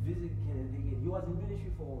 visit Kenneth Hagin. He was in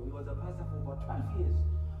ministry he was a pastor for about 12 years.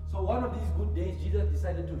 So one of these good days, Jesus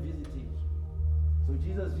decided to visit him. So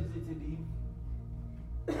Jesus visited him.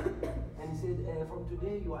 And he said, from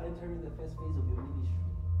today you are entering the first phase of your ministry.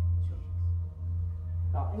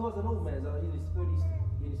 Now, he was an old man, in his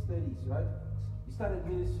 30s, right? He started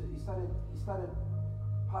ministry, he started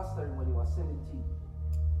pastoring when he was 17.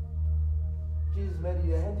 Jesus said,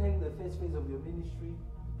 you're entering the first phase of your ministry,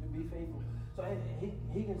 to be faithful. So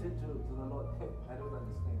he can say to the Lord, I don't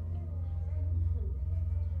understand.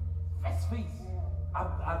 First phase.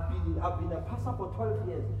 I've been a pastor for 12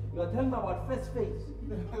 years. You are telling me about first phase.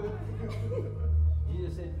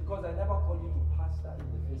 Jesus said, because I never called you to pastor in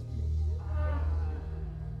the first place.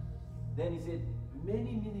 Then he said,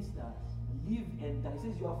 many ministers live and die. He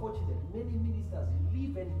says, you are fortunate. Many ministers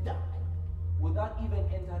live and die without even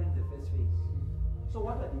entering the first phase. So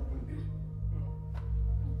what are they doing?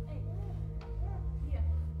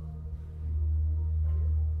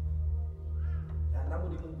 And I'm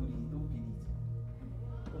going to do it.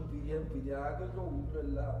 Be careful.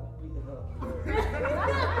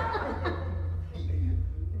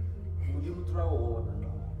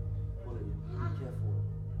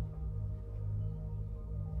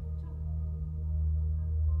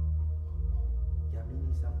 Yeah,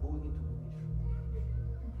 minister, I'm going into ministry.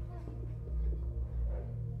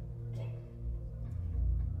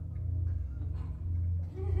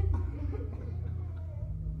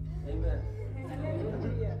 Amen.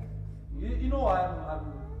 You know I'm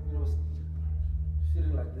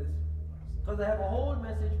sitting like this because I have a whole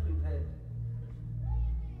message prepared,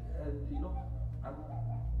 and I'm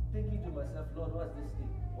thinking to myself, Lord, what's this thing?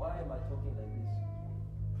 Why am I talking like this?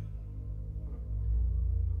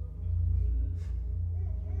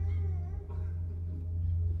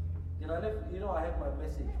 I have my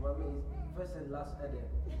message. One is first and last Eden.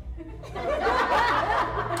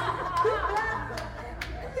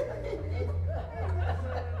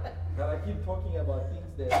 Now I keep talking about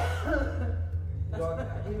things that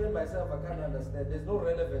even myself I can't understand. There's no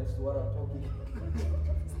relevance to what I'm talking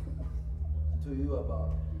to you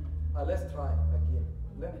about. Let's try again.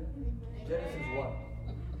 Genesis 1.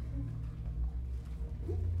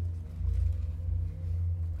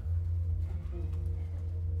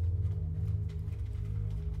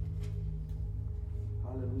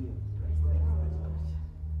 Hallelujah.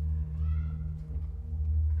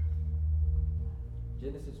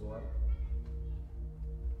 Genesis 1,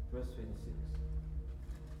 verse 26.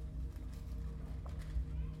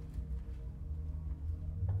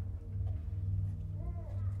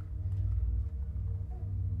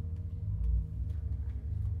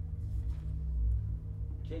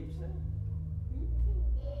 James, eh?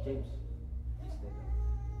 James.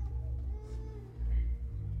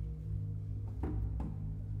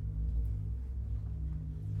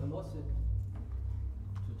 The Lord said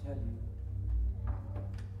to tell you,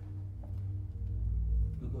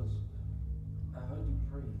 because I heard you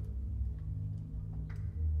pray.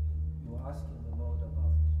 You were asking the Lord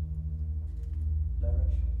about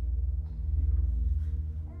direction.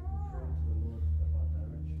 You prayed to the Lord about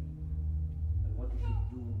direction and what you should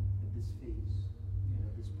do at this phase,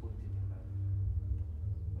 at this point in your life.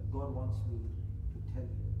 But God wants me to tell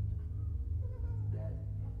you that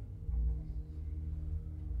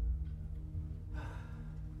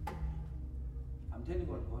I'm telling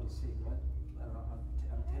you what God is saying, right?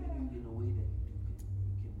 I'm telling you in a way that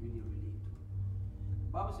you can really relate to.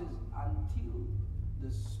 The Bible says, until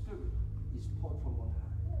the Spirit is poured from on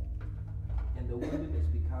high, and the wilderness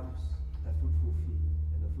becomes a fruitful field,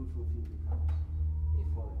 and the fruitful field becomes a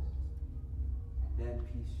forest, then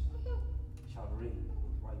peace shall reign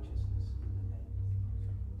with righteousness in the land.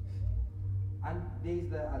 And there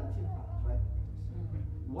is the until part, right?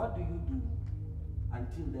 What do you do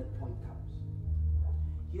until that point comes?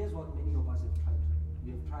 Here's what many of us have tried to do.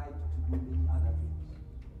 We have tried to do many other things.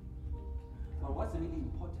 But what's really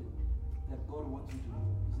important that God wants you to do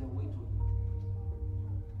is that wait on me.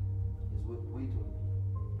 Is wait on me.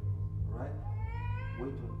 Alright?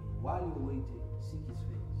 Wait on me. While you're waiting, seek His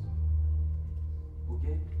face.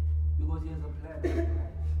 Okay? Because He has a plan for your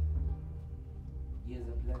life. He has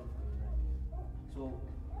a plan for your life. So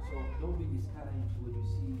don't be discouraged when you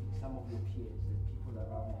see some of your peers, the people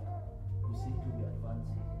around you, who seem to be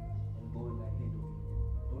advancing and going ahead of you.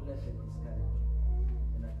 Don't let them discourage you.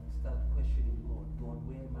 And I start questioning God. God,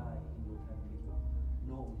 where am I in your timetable?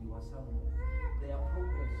 No, you are somewhere. Their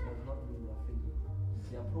progress does not mean you are failing.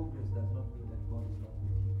 Their progress does not mean that God is not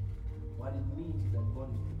with you. What it means is that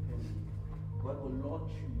God is preparing you. God will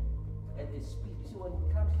launch you at a speed. You see, when it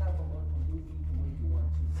comes time for God to move you to where you want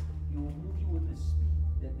to, He will move you with the speed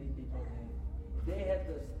that they did not have. They had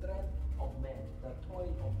the strength of man, the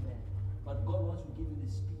toil of man. But God wants to give you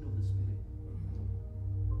the speed of the Spirit.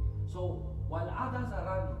 So, while others are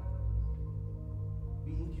running,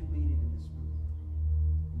 be incubated in the Spirit.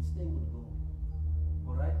 And stay with God.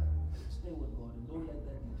 Alright? Stay with God. And don't let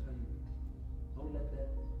that deter you. Don't let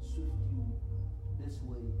that swift you this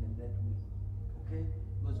way and that way. Okay?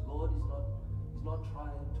 Because God is not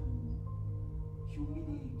trying to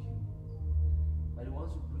humiliate you. But He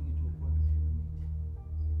wants to bring you to a point of humility.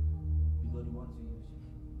 Because He wants to use you.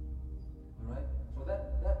 Alright? So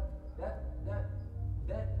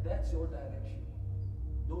that's your direction.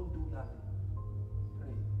 Don't do nothing.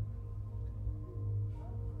 Pray.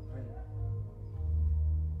 Pray.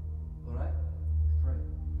 Alright? Pray.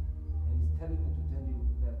 And He's telling me to tell you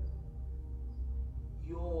that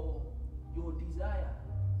your desire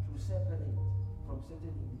to separate from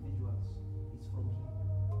certain individuals is from Him.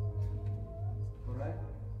 Alright?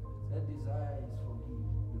 That desire is from Him.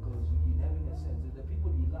 Because you've been having a sense that the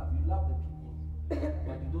people you love the people,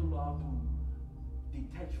 but you don't know how to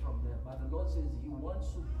detach from them. But the Lord says He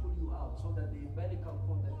wants to pull you out so that the umbilical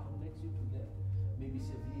cord that connects you to them may be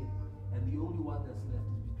severed. And the only one that's left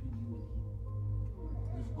is between you and Him.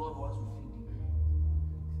 Because God wants to feed you.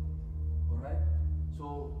 Alright?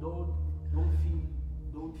 So don't feel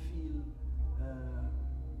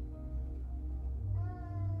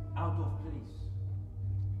out of place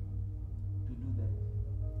to do that.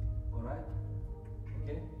 Alright?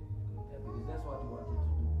 Okay? Yeah, because that's what He wanted to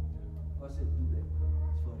do. God said do that.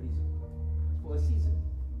 It's for a reason. It's for a season.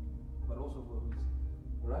 But also for a reason.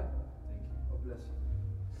 Alright? Thank you. God bless you.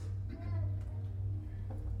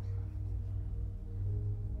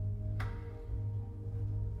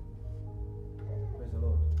 Praise the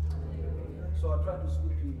Lord. So I try to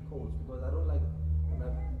speak to you in codes because I don't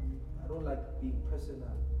like being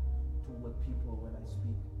personal with people when I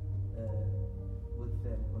speak with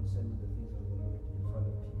them concerning the things of the Lord in front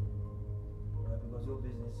of people. Right? Because your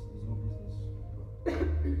business is your business.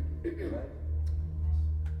 Right?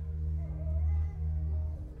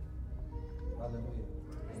 Hallelujah.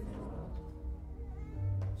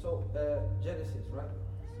 So, Genesis, right?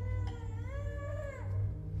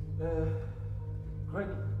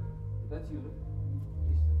 Granny, that's you.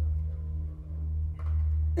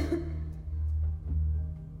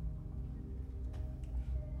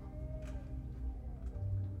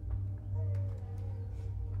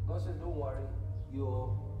 God said, don't worry,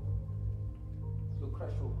 your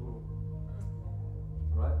crush will grow.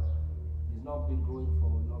 Right? It's not been growing for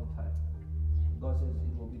a long time. God says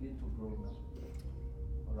it will begin to grow now.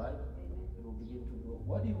 Alright? It will begin to grow.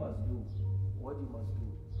 What you must do is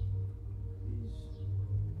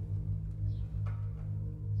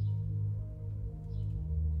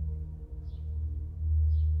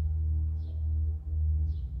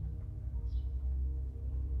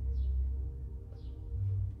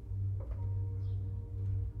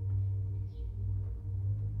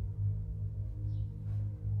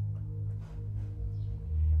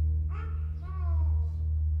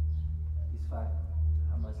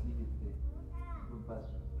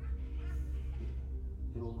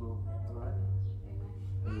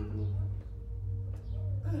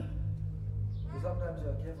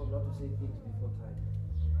say things before time,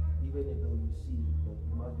 even though you see it, but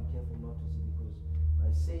you must be careful not to see, because by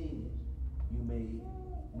saying it, you may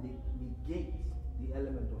negate the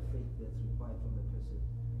element of faith that's required from the person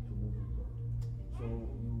to move with God. So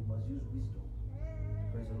you must use wisdom.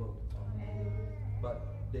 Praise the Lord. Amen. But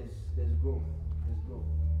there's growth. There's growth.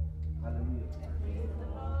 Hallelujah. Praise the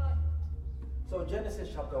Lord. So Genesis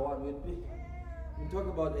chapter 1, we talk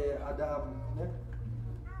about Adam.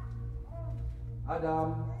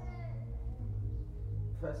 Adam.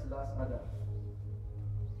 First, last Adam.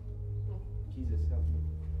 Jesus, help me.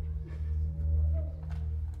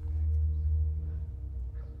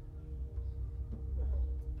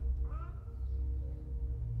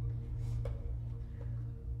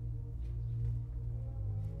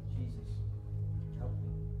 Jesus, help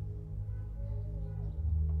me.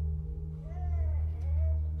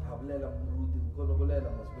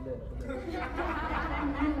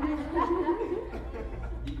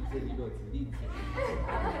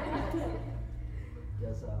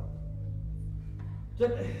 Yes,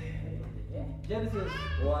 Genesis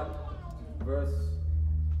 1, verse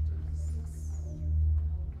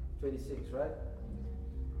 26, right?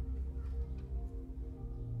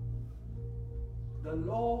 The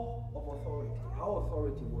law of authority, how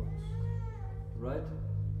authority works, right?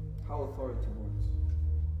 How authority works.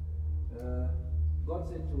 God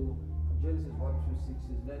said to Genesis 1:6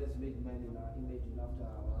 says, let us make man in our image and after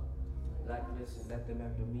our likeness, and let them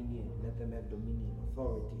have dominion,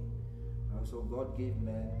 authority. So God gave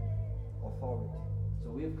man authority. So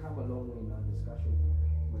we have come a long way in our discussion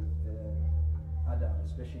with Adam,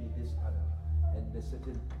 especially this Adam, and the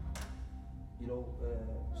certain,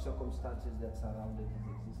 circumstances that surrounded his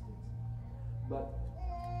existence. But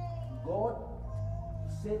God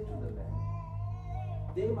said to the man,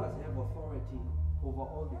 they must have authority over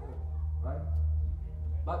all the earth, right?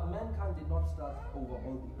 But mankind did not start over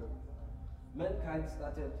all the earth. Mankind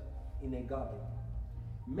started in a garden.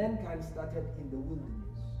 Mankind started in the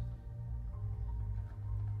wilderness.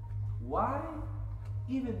 Why?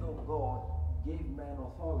 Even though God gave man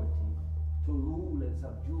authority to rule and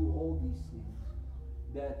subdue all these things,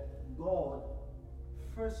 that God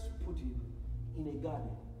first put him in a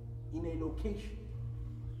garden, in a location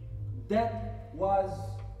that was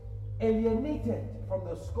alienated from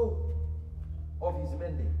the scope of his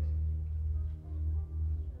mandate.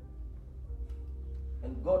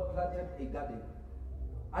 And God planted a garden.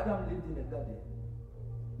 Adam lived in a garden.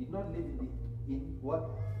 He did not live in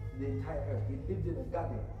the entire earth. He lived in a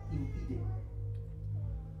garden in Eden.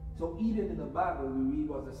 So Eden in the Bible we read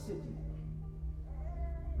was a city.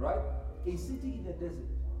 Right? A city in a desert.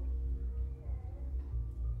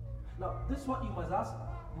 Now, this is what we must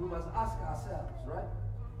ask ourselves, right?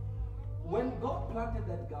 When God planted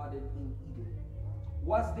that garden in Eden,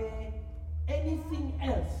 was there anything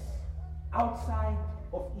else outside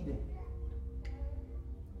of Eden?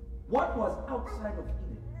 What was outside of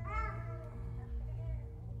Eden?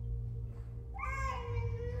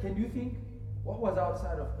 Can you think what was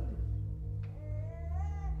outside of Eden?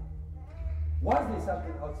 Was there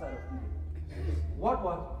something outside of Eden? What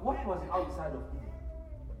was outside of Eden?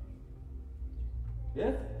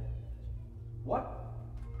 Yes? What?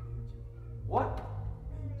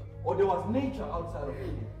 Or there was nature outside of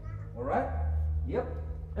Eden. Alright? Yep.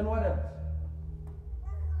 And what else?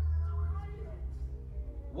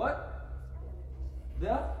 What?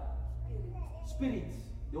 The spirits.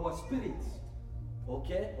 There were spirits.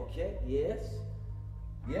 Okay, yes.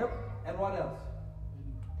 Yep. And what else?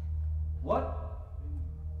 What?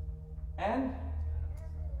 And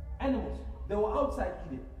animals. They were outside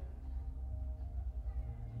Eden.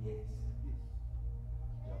 Yes.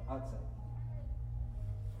 They were outside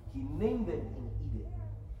Eden. He named them in Eden,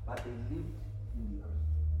 but they lived in the earth.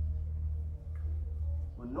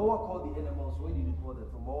 When Noah called the animals, where did he call them?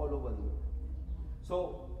 From all over the earth.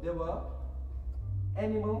 So there were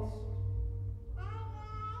animals,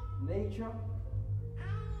 nature,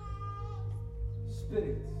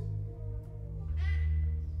 spirits.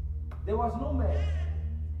 There was no man.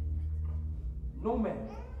 No man.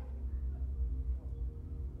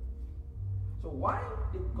 So why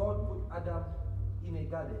did God put Adam in a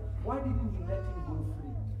garden? Why didn't he let him go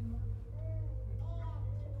free?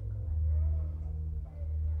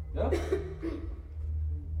 Yeah?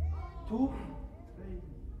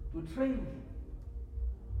 to train him.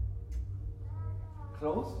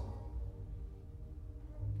 Close?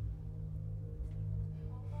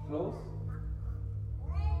 Close?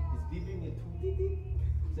 He's giving a two.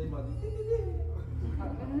 Say my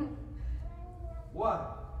Why?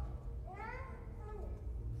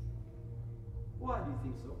 Why do you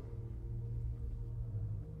think so?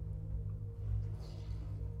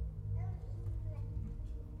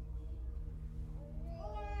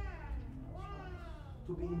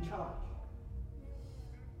 To be in charge.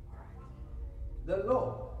 The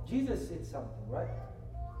law, Jesus said something, right?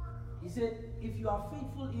 He said, if you are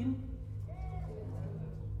faithful in,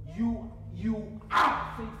 you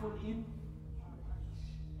are faithful in.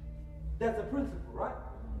 That's the principle, right?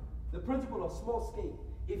 The principle of small scale.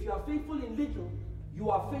 If you are faithful in little, you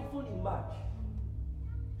are faithful in much.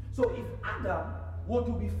 So if Adam were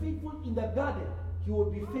to be faithful in the garden, he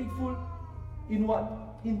would be faithful in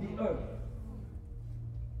what? In the earth.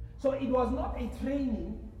 So it was not a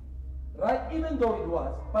training, right? Even though it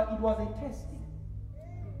was, but it was a testing.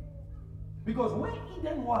 Because where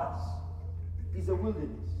Eden was is a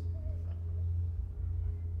wilderness.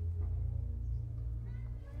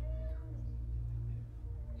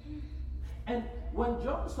 And when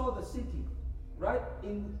John saw the city, right,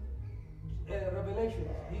 in Revelation,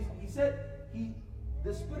 he said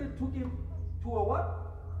the Spirit took him to a what?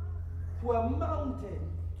 To a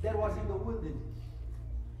mountain that was in the wilderness.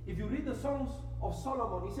 If you read the Songs of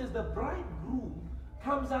Solomon, he says the bridegroom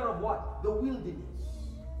comes out of what? The wilderness.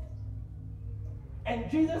 And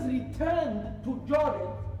Jesus returned to Jordan,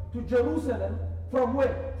 to Jerusalem, from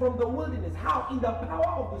where? From the wilderness. How? In the power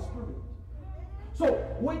of the Spirit. So,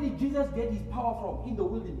 where did Jesus get his power from? In the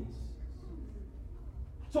wilderness.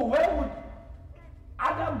 So, where would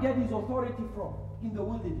Adam get his authority from? In the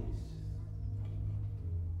wilderness.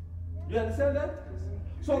 Do you understand that?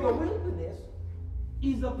 So, the wilderness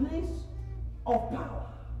is the place of power,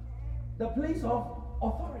 the place of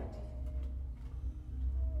authority.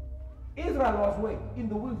 Israel was where? In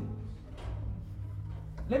the wilderness.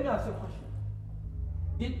 Let me ask you a question.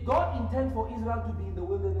 Did God intend for Israel to be in the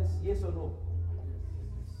wilderness? Yes or no?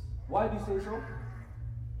 Why do you say so?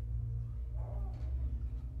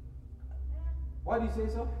 Why do you say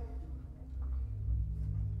so?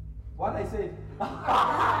 What I said?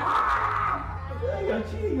 You're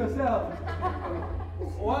cheating yourself.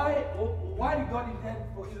 Why did God intend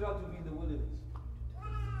for Israel to be in the wilderness?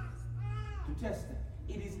 To test them.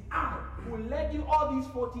 It is I who led you all these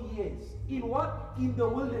 40 years. In what? In the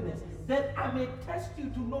wilderness. That I may test you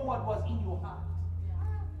to know what was in your heart.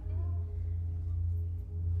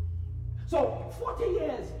 So, 40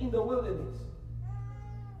 years in the wilderness.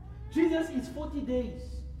 Jesus is 40 days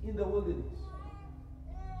in the wilderness.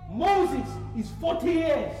 Moses is 40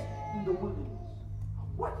 years in the wilderness.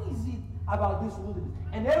 What is it about this wilderness?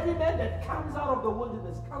 And every man that comes out of the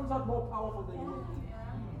wilderness comes out more powerful than you.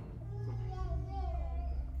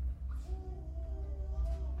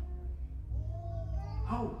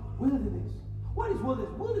 How? Wilderness. What is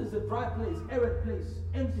wilderness? Wilderness is a dry place, arid place,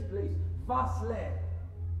 empty place, vast land.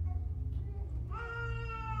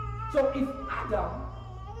 So if Adam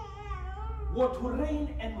were to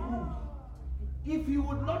reign and rule, if he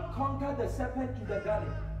would not conquer the serpent in the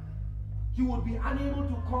garden, he would be unable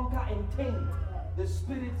to conquer and tame the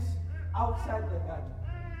spirits outside the garden.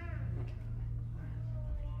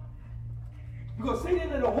 Because Satan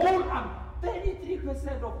had a whole army,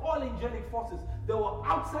 33% of all angelic forces, they were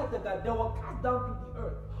outside the garden, they were cast down to the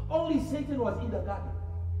earth. Only Satan was in the garden.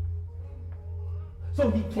 So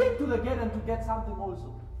he came to the garden to get something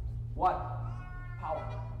also. What? Power.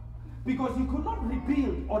 Because he could not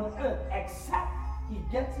rebuild on earth except he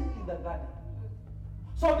gets it in the garden.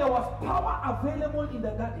 So there was power available in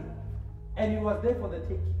the garden, and it was there for the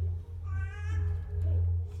taking.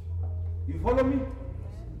 You follow me?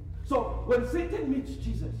 So when Satan meets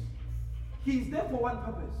Jesus, he is there for one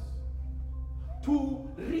purpose: to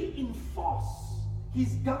reinforce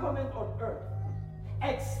his government on earth.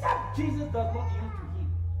 Except Jesus does not yield to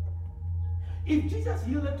him. If Jesus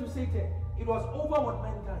yielded to Satan, it was over with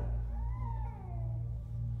mankind.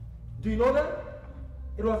 Do you know that?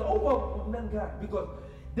 It was over with mankind, because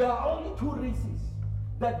there are only two races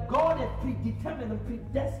that God had predetermined and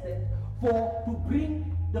predestined for to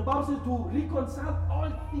bring, the Bible says, to reconcile all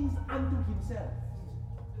things unto himself.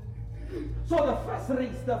 So the first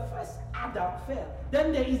race, the first Adam fell.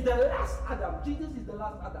 Then there is the last Adam. Jesus is the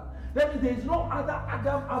last Adam. That means there is no other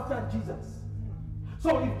Adam after Jesus.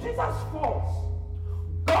 So if Jesus falls,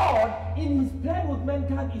 God in his plan with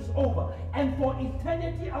mankind is over. And for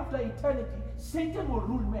eternity after eternity, Satan will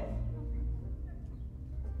rule men.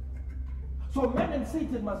 So man and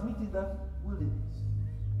Satan must meet in the wilderness.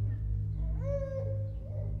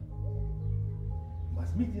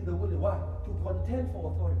 Must meet in the wilderness. Why? To contend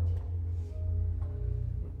for authority.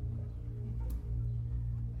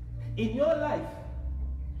 In your life,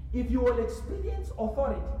 if you will experience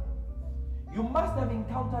authority, you must have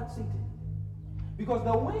encountered Satan. Because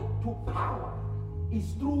the way to power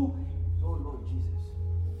is through, oh Lord Jesus.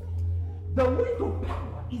 The way to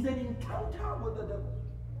power is an encounter with the devil.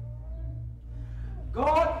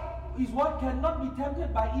 God is what cannot be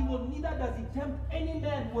tempted by evil, neither does he tempt any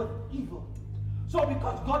man with evil. So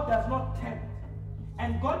because God does not tempt,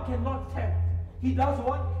 and God cannot tempt, he does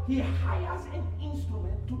what? He hires an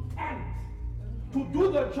instrument to tempt, to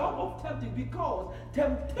do the job of tempting, because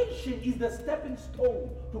temptation is the stepping stone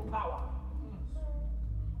to power.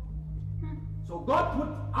 So God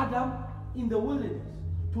put Adam in the wilderness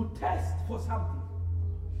to test for something,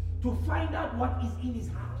 to find out what is in his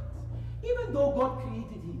heart, even though God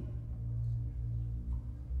created him.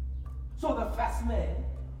 So the first man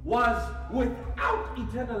was without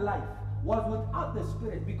eternal life, was without the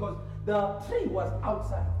spirit, because the tree was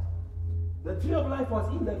outside. The tree of life was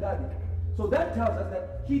in the garden. So that tells us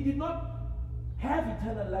that he did not have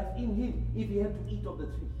eternal life in him if he had to eat of the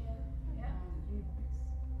tree.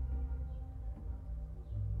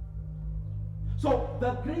 So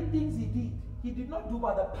the great things he did not do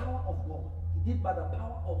by the power of God. He did by the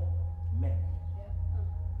power of man.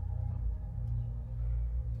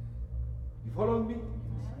 You following me?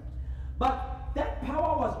 But that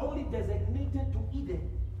power was only designated to Eden,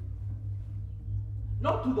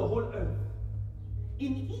 not to the whole earth.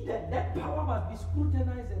 In Eden, that power must be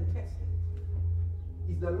scrutinized and tested.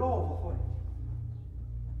 It's the law of authority.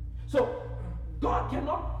 So God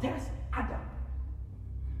cannot test Adam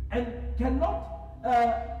and cannot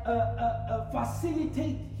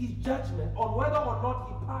facilitate his judgment on whether or not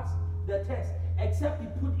he passed the test, except he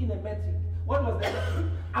put in a metric. What was the metric?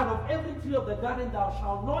 Out of every tree of the garden thou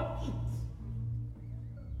shalt not eat.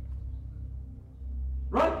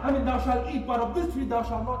 Right? I mean, thou shalt eat, but of this tree thou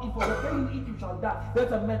shalt not eat, for the day you eat you shall die.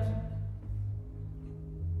 That's a metric.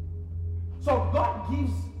 So God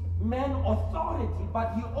gives man authority,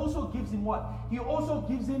 but he also gives him what? He also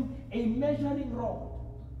gives him a measuring rod,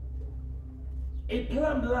 a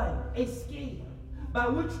plumb line, a scale by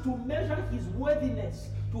which to measure his worthiness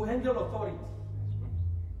to handle authority.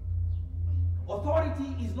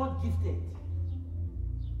 Authority is not gifted.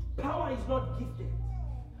 Power is not gifted.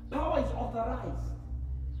 Power is authorized.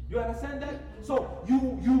 You understand that? So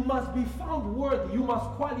you must be found worthy. You must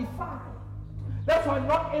qualify. That's why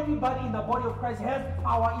not everybody in the body of Christ has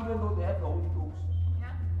power, even though they have the Holy Ghost.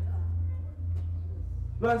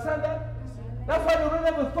 You understand that? That's why they don't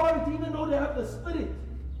have authority, even though they have the Spirit.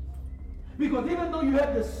 Because even though you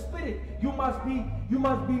have the Spirit, you must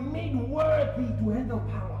be made worthy to handle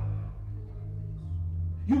power.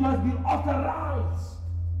 You must be authorized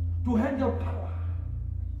to handle power.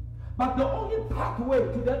 But the only pathway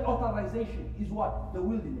to that authorization is what? The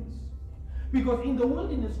wilderness. Because in the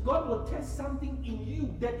wilderness, God will test something in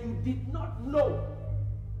you that you did not know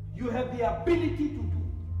you have the ability to do.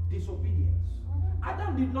 Disobedience.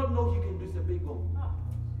 Adam did not know he can disobey God.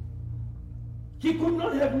 He could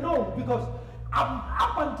not have known, because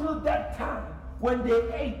up until that time, when they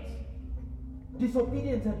ate,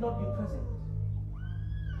 disobedience had not been present.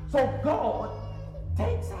 So God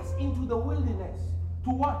takes us into the wilderness to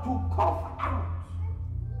what? To cough out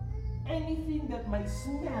anything that might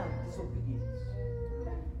smell disobedience.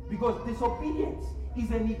 Because disobedience is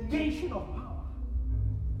a negation of power.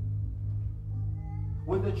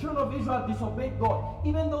 When the children of Israel disobeyed God,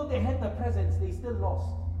 even though they had the presence, they still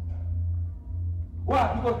lost.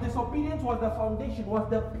 Why? Because disobedience was the foundation, was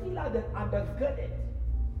the pillar that undergirded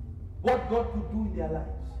what God could do in their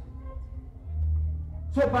lives.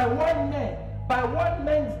 So by one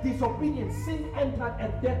man's disobedience, sin entered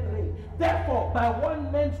and death reigned. Therefore, by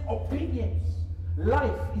one man's obedience,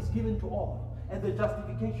 life is given to all, and the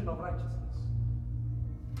justification of righteousness.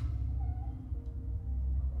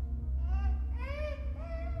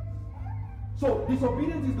 So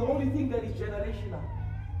disobedience is the only thing that is generational.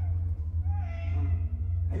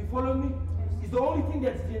 Are you following me? It's the only thing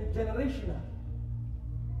that's generational.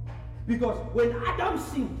 Because when Adam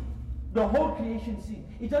sinned, the whole creation sinned.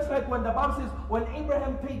 It's just like when the Bible says, when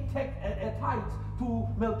Abraham paid tithes to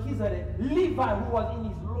Melchizedek, Levi, who was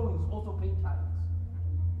in his loins, also paid tithes.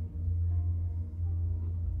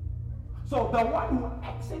 So the one who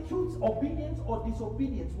executes obedience or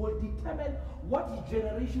disobedience will determine what his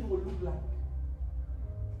generation will look like.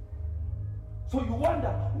 So you wonder,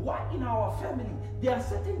 why in our family there are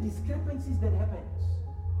certain discrepancies that happens.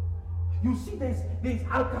 You see there's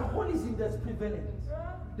alcoholism that's prevalent.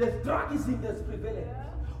 There's drugism that's prevalent.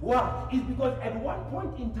 Why? It's because at one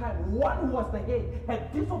point in time, one who was the head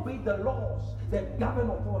had disobeyed the laws that govern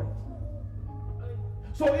authority.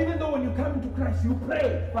 So even though when you come into Christ, you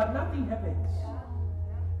pray, but nothing happens.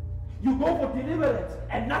 You go for deliverance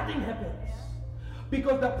and nothing happens.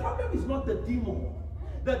 Because the problem is not the demon.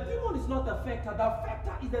 The demon is not the factor. The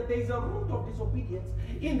factor is that there is a root of disobedience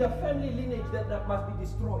in the family lineage that must be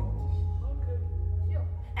destroyed.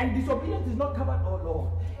 And disobedience is not covered, oh Lord,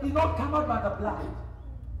 it's not covered by the blood.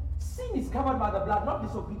 Sin is covered by the blood, not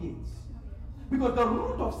disobedience. Because the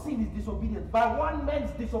root of sin is disobedience. By one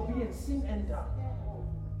man's disobedience, sin enters.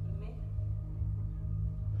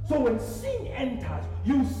 So when sin enters,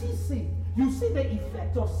 you see sin. You see the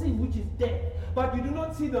effect of sin, which is death. But you do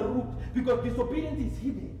not see the root, because disobedience is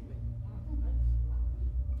hidden.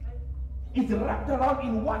 It's wrapped around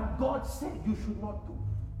in what God said you should not do.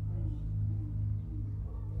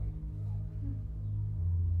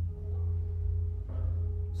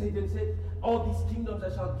 Satan said, all these kingdoms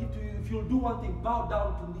I shall give to you. If you'll do one thing, bow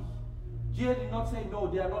down to me. Jesus did not say, no,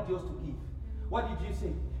 they are not yours to give. What did Jesus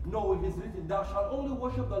say? No, it is written, thou shalt only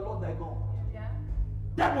worship the Lord thy God. Yeah.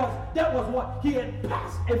 That was what? He had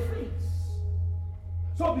passed a phase.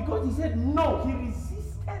 So because he said no, he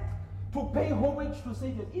resisted to pay homage to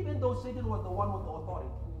Satan, even though Satan was the one with the authority.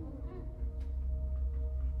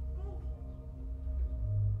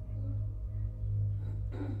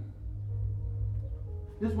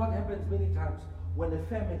 This is what happens many times when a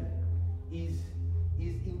family is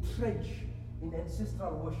entrenched in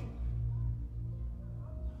ancestral worship.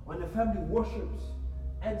 When a family worships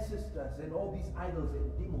ancestors and all these idols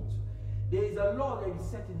and demons, there is a law that is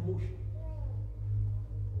set in motion.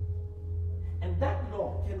 And that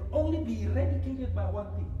law can only be eradicated by one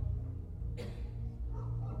thing: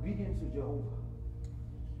 obedience to Jehovah.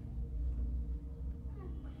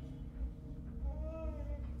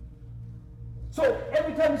 So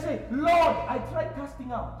every time you say, Lord, I tried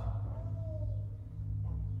casting out,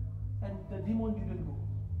 and the demon didn't go.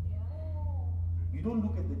 You don't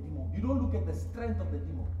look at the demon. You don't look at the strength of the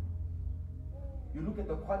demon. You look at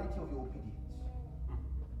the quality of your obedience.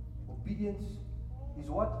 Obedience is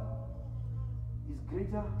what? Is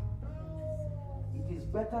greater. It is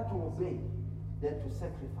better to obey than to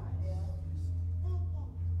sacrifice.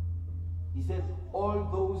 He said, all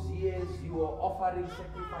those years you were offering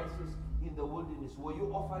sacrifices in the wilderness, were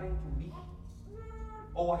you offering to me?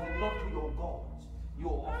 Or was it not to your gods you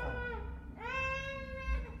were offering?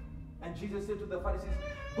 And Jesus said to the Pharisees,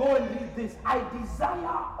 go and read this. I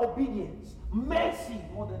desire obedience, mercy,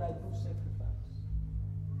 more than I do sacrifice.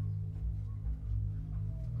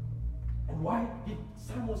 And why did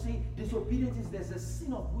Samuel say disobedience is there's a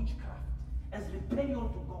sin of witchcraft as rebellion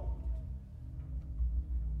to God?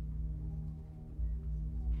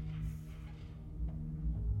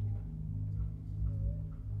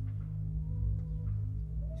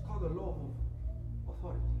 It's called the law of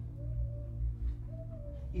authority.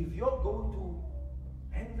 If you're going to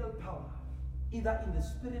handle power, either in the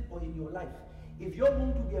spirit or in your life, if you're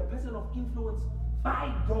going to be a person of influence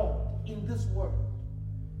by God in this world,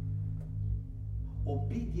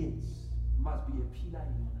 obedience must be a pillar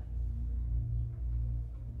in your life.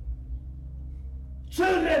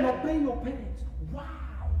 Children, obey your parents. Why?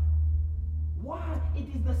 Why? It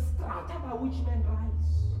is the strata by which men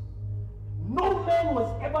rise. No man who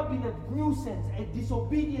has ever been a nuisance and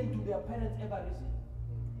disobedient to their parents ever risen.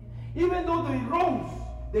 Even though they rose,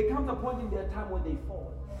 there comes a point in their time when they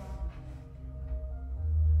fall.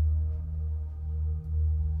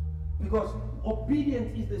 Because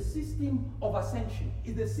obedience is the system of ascension,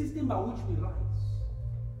 is the system by which we rise.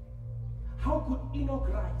 How could Enoch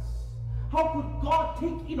rise? How could God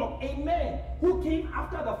take Enoch, a man who came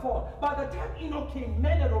after the fall? By the time Enoch came,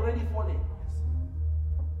 men had already fallen.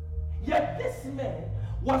 Yet this man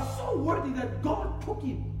was so worthy that God took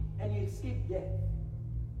him and he escaped death.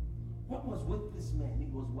 What was with this man? It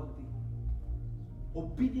was one thing.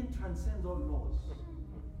 Obedience transcends all laws.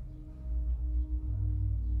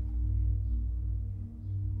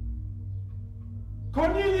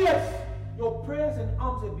 Cornelius, your prayers and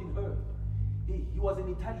alms have been heard. He was an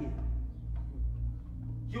Italian.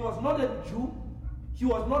 He was not a Jew. He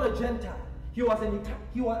was not a Gentile. He was a Gentile.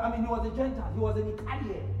 He was an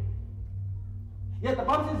Italian. Yet the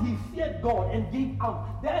Bible says he feared God and gave alms.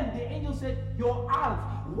 Then the angel said, your alms.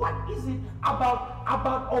 What is it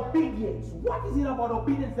about obedience? What is it about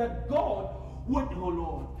obedience that God would, oh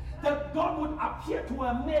Lord, that God would appear to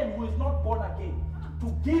a man who is not born again to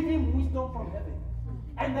give him wisdom from heaven?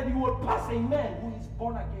 And that he will pass a man who is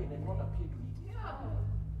born again and not appear to him. Yeah.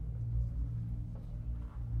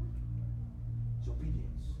 It's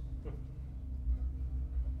obedience.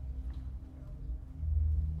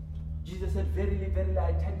 Jesus said, verily, verily,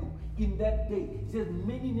 I tell you, in that day, he says,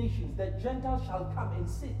 many nations, the Gentiles shall come and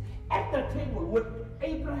sit at the table with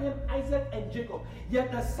Abraham, Isaac, and Jacob.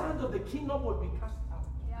 Yet the sons of the kingdom will be cast out.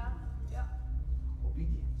 Yeah. Yeah.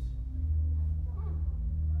 Obedience.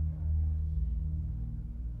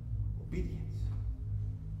 Obedience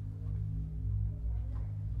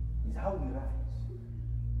is how we rise.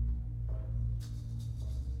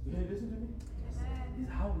 You listen to me? This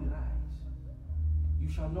is how we rise. You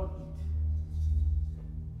shall not eat.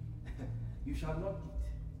 You shall not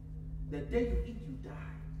eat. The day you eat, you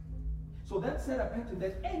die. So that set a pattern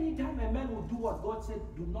that any time a man will do what God said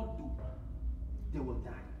do not do, they will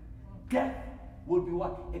die. Death will be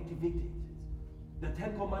what? Activated. The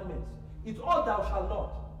 10 Commandments. It's all thou shalt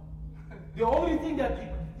not. The only thing that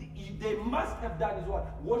they must have done is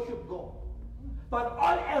what? Worship God. But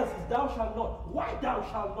all else is thou shalt not. Why thou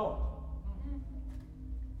shalt not?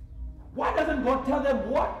 Why doesn't God tell them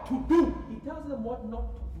what to do? He tells them what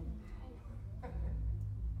not to do.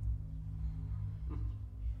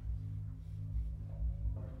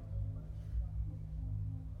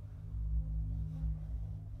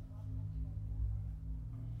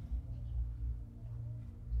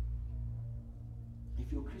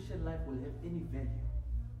 If your Christian life will have any value,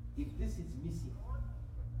 if this is missing,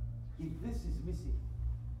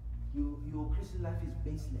 your Christian life is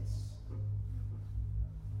baseless.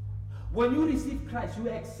 When you receive Christ, you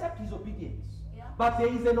accept his obedience. Yeah. But there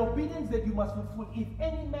is an obedience that you must fulfill. If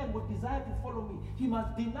any man would desire to follow me, he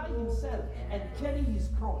must deny himself and carry his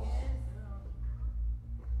cross.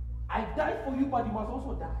 I died for you, but you must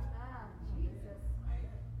also die.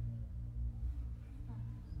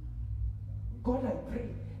 God, I pray,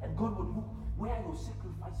 and God would look, where are your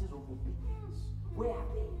sacrifices of obedience? Where are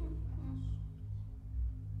they?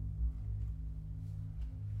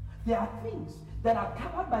 There are things that are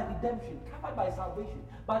covered by redemption, covered by salvation,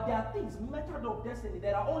 but there are things, method of destiny,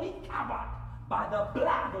 that are only covered by the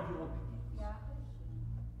blood of your obedience. Yeah.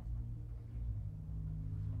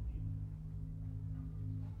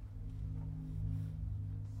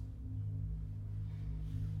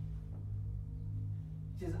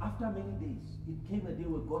 It says, after many days, it came a day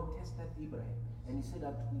where God tested Abraham, and he said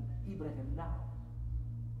unto him, Abraham, now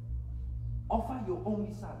offer your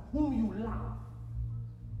only son, whom you love.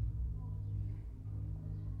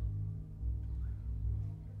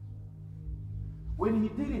 When he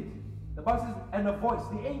did it, the Bible says, and a voice,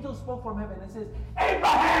 the angel spoke from heaven and says,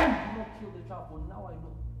 Abraham, do not kill the child, for now I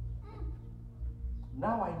know.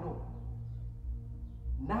 Now I know.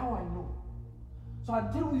 Now I know. So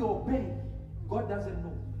until we obey, God doesn't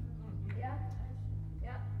know. Yeah.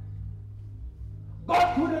 Yeah.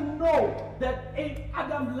 God couldn't know that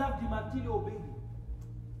Adam loved him until he obeyed him.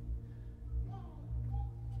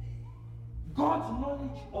 God's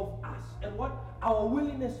knowledge of us and what our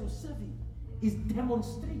willingness to serve him is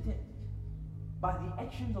demonstrated by the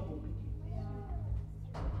actions of obedience.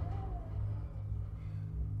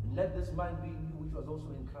 And let this mind be in you, which was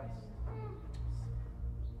also in Christ.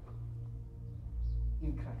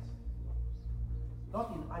 In Christ.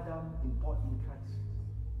 Not in Adam, but in Christ.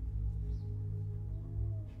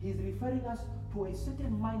 He's referring us to a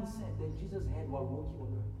certain mindset that Jesus had while walking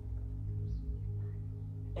on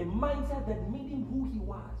earth. A mindset that made him who he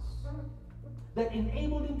was. That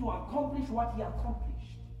enabled him to accomplish what he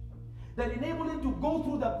accomplished. That enabled him to go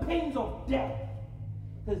through the pains of death.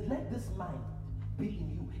 Says, let this mind be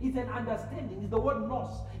in you. It's an understanding. It's the word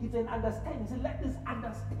nos. It's an understanding. So let this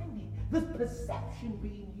understanding, this perception be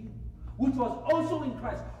in you, which was also in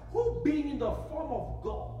Christ, who being in the form of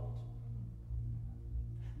God,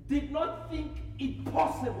 did not think it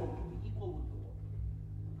possible to be equal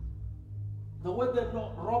The word there,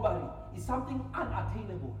 no, robbery, is something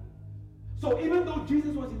unattainable. So even though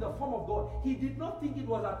Jesus was in the form of God, he did not think it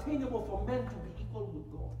was attainable for men to be equal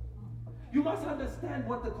with God. You must understand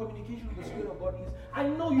what the communication of the Spirit of God is. I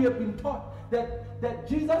know you have been taught that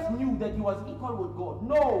Jesus knew that he was equal with God.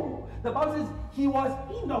 No. The Bible says he was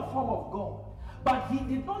in the form of God. But he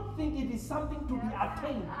did not think it is something to be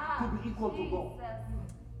attained to be equal to God.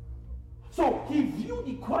 So he viewed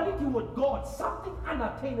equality with God something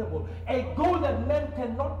unattainable, a goal that man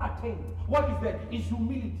cannot attain. What is that? Is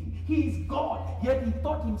humility. He is God, yet he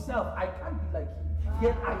thought himself, I can't be like him,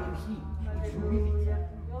 yet I am he. It's humility.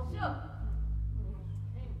 Sure.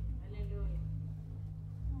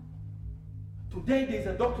 Today there's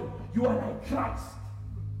a doctrine, you are like Christ.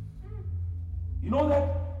 You know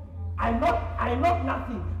that? I'm not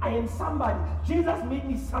nothing. I am somebody. Jesus made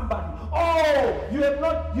me somebody. Oh, you have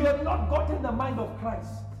not gotten the mind of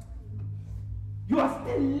Christ. You are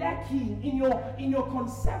still lacking in your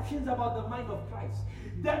conceptions about the mind of Christ.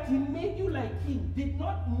 That he made you like him did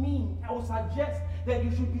not mean or suggest that you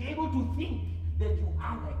should be able to think that you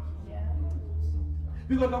are like him.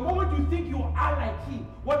 Because the moment you think you are like him,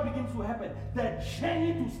 what begins to happen? The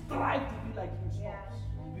journey to strive to be like him stops.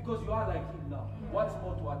 Because you are like him now. What's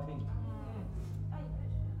more to attain?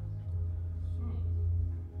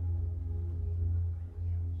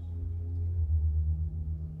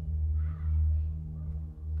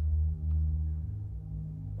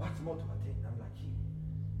 What's more to attain? I'm like him.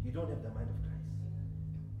 You don't have the mind of Christ.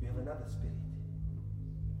 You have another spirit.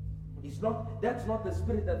 That's not the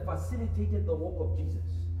spirit that facilitated the work of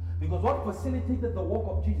Jesus. Because what facilitated the work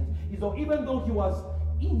of Jesus is that even though he was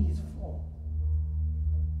in his form,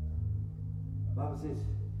 the Bible says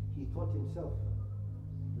he thought himself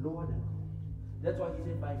lower than God. That's why he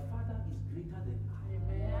said, my Father is greater than I.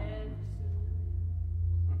 Amen.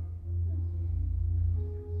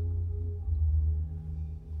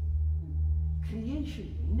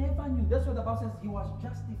 Creation never knew. That's what the Bible says. He was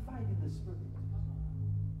justified in the spirit.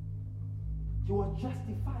 He was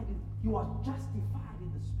justified in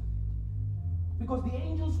the spirit. Because the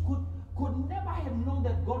angels could never have known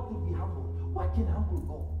that God could be humbled. What can humble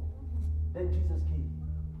God? Then Jesus came.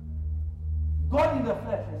 God in the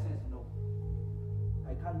flesh, and says, no,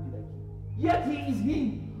 I can't be like him. Yet he is him.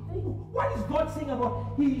 What is God saying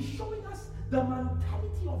about? He is showing us the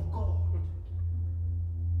mentality of God.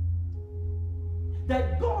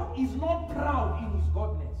 That God is not proud in his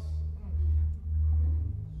godness.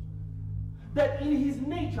 That in his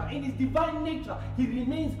nature, in his divine nature, he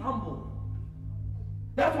remains humble.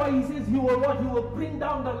 That's why he says he will what? He will bring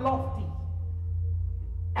down the lofty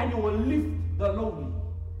and he will lift the lowly.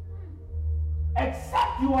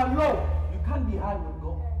 Except you are low, you can't be high with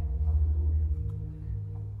God.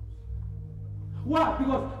 Why?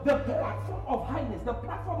 Because the platform of highness, the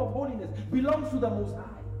platform of holiness belongs to the Most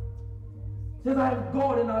High. It says, I am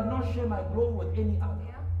God and I will not share my glory with any other.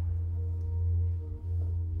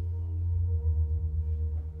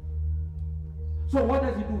 So what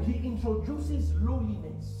does he do? He introduces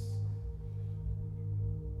lowliness.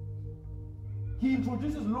 He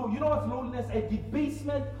introduces low. You know what's lowliness? A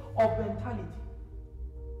debasement of mentality.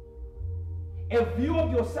 A view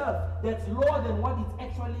of yourself that's lower than what it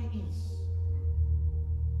actually is.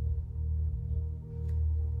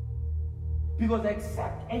 Because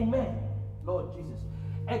except a man, Lord Jesus,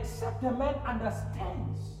 except a man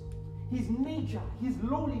understands his nature, his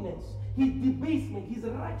lowliness, his debasement, his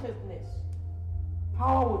righteousness,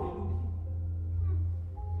 power will elude him.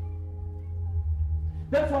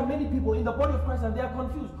 That's why many people in the body of Christ, and they are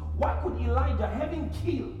confused. Why could Elijah, having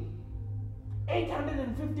killed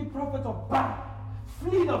 850 prophets of Baal,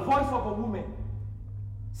 flee the voice of a woman,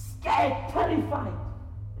 scared, terrified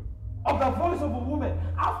of the voice of a woman,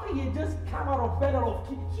 after he had just come out of battle of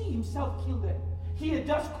he himself killed them? He had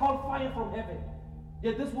just called fire from heaven.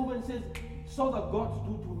 Yet this woman says, so the gods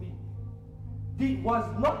do to me. Was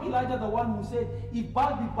not Elijah the one who said, if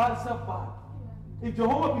Baal be Baal, serve Baal? If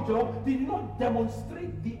Jehovah be Jehovah, did he not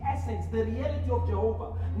demonstrate the essence, the reality of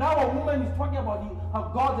Jehovah? Now a woman is talking about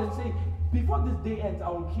her God and saying, before this day ends, I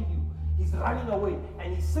will kill you. He's running away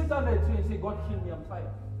and he sits under a tree and says, God, kill me, I'm tired.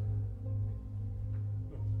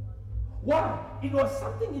 Why? It was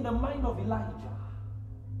something in the mind of Elijah.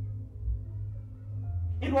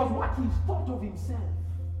 It was what he thought of himself.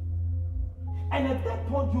 And at that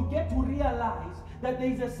point, you get to realize that there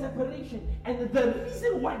is a separation. And the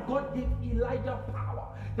reason why God gave Elijah power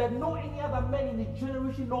that no any other man in the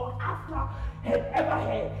generation nor after had ever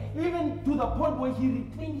had, even to the point where he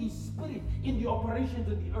retained his spirit in the operations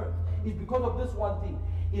of the earth, is because of this one thing.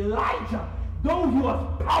 Elijah, though he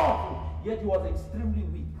was powerful, yet he was extremely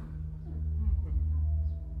weak.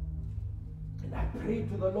 prayed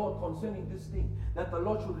to the Lord concerning this thing, that the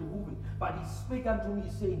Lord should remove it. But he spake unto me,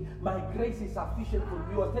 saying, my grace is sufficient for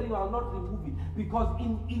you. I was telling you, I'll not remove it, because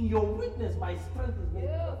in your weakness, my strength is made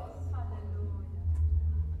perfect.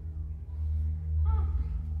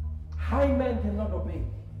 High men cannot obey.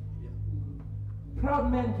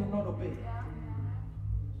 Proud men cannot obey.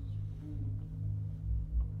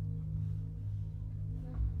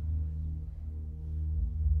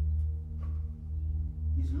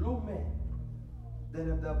 These low men that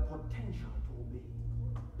have the potential to obey,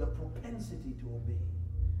 the propensity to obey.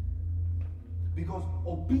 Because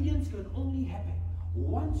obedience can only happen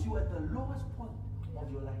once you're at the lowest point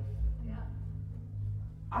of your life. Yeah.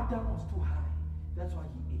 Adam was too high. That's why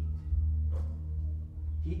he ate.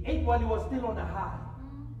 He ate while he was still on a high.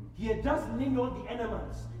 He had just named all the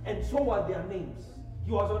animals, and so were their names.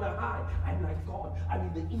 He was on a high. I'm like God. I'm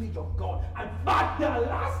in the image of God. But the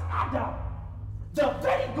last Adam, the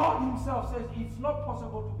very God himself says it's not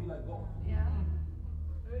possible to be like God. Yeah.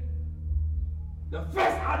 The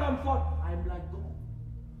first Adam thought, I'm like God.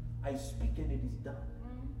 I speak and it is done.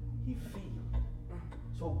 He failed.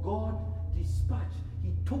 So God dispatched.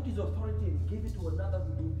 He took his authority and gave it to another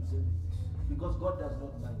who didn't deserve it. Because God does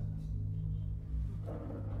not mind.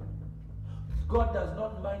 God does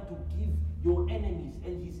not mind to give your enemies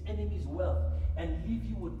and his enemies wealth and leave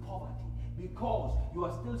you with poverty, because you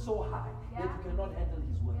are still so high that you cannot handle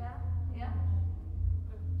his wealth.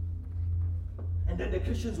 And then the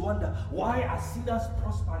Christians wonder, why are sinners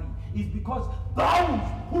prospering? It's because those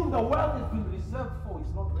whom the wealth has been reserved for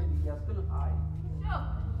is not ready. They are still high.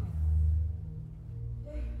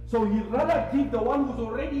 So he'd rather give the one who's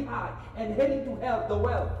already high and heading to hell the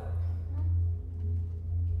wealth.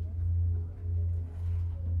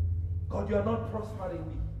 God, you are not prospering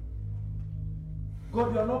me.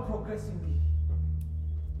 God, you are not progressing me.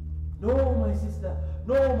 No, my sister.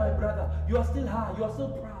 No, my brother. You are still high. You are still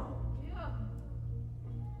proud.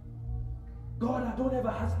 God, I don't have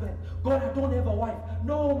a husband. God, I don't have a wife.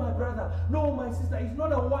 No, my brother. No, my sister. It's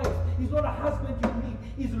not a wife. It's not a husband you need.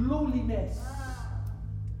 It's lowliness.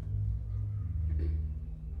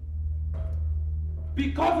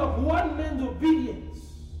 Because of one man's obedience,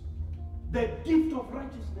 the gift of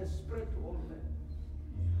righteousness spread to all men.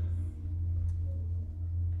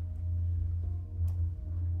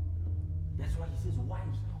 That's why he says,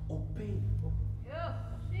 wives, obey. Yeah,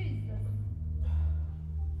 Jesus.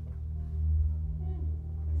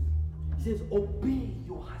 He says, obey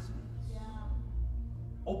your husbands. Yeah.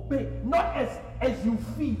 Obey, not as you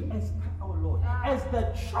feel, as our Lord, as the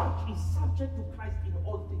church is subject to Christ in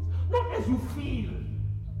all things, not as you feel.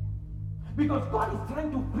 Because God is trying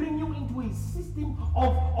to bring you into a system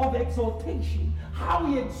of exaltation. How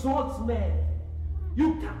he exalts man.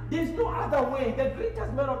 There's no other way. The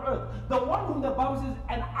greatest man on earth, the one whom the Bible says,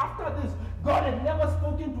 and after this, God had never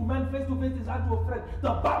spoken to man face to face as unto a friend.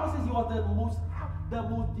 The Bible says he was the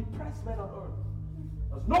most depressed man on earth.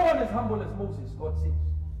 There's no one as humble as Moses, God says.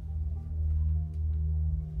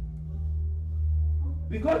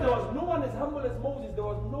 Because there was no one as humble as Moses, there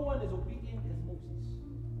was no one as obedient as Moses.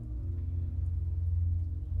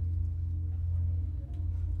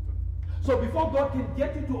 So before God can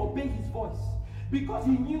get you to obey his voice, because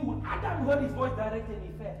he knew Adam heard his voice direct and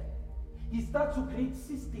he fell, he starts to create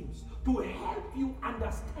systems to help you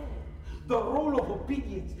understand the role of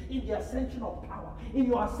obedience in the ascension of power, in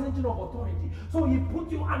your ascension of authority. So he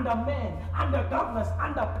put you under men, under governors,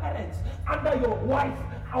 under parents, under your wife,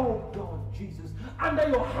 oh God, Jesus, under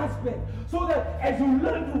your husband, so that as you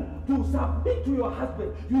learn to submit to your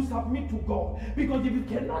husband, you submit to God. Because if you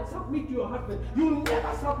cannot submit to your husband, you'll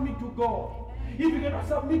never submit to God. If you cannot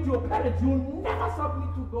submit to your parents, you'll never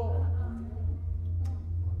submit to God.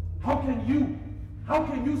 How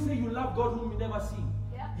can you say you love God whom you never see,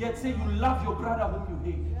 yet say you love your brother whom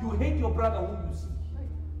you hate? You hate your brother whom you see.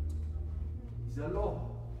 It's the law.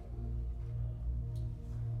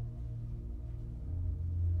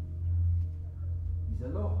 It's the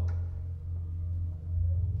law.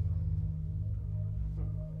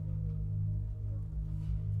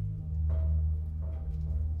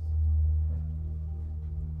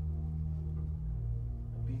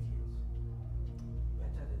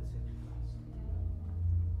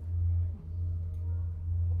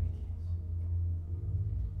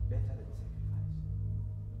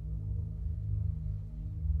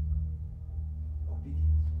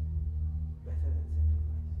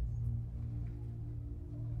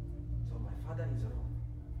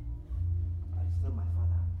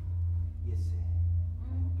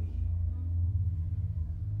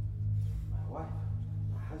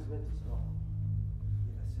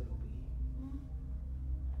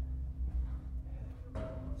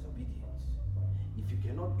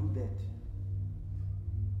 cannot do that.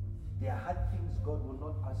 There are hard things God will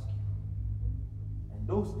not ask you. And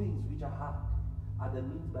those things which are hard are the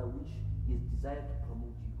means by which He has desired to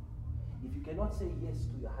promote you. If you cannot say yes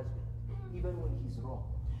to your husband, even when he's wrong,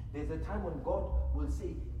 there's a time when God will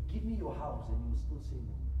say, give me your house, and you will still say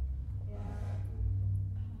no. Yeah.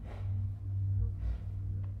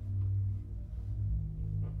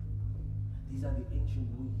 These are the ancient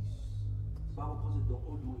ways. The Bible calls it the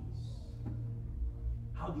old ways.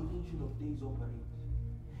 How the Ancient of Days operate.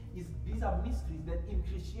 These are mysteries that in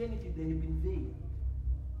Christianity they have been veiled.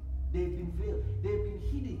 They have been veiled. They have been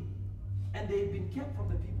hidden. And they have been kept from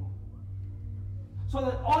the people. So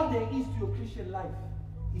that all there is to your Christian life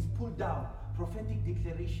is pulled down. Prophetic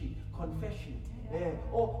declaration, confession,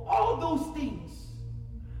 all those things.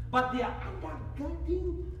 But they are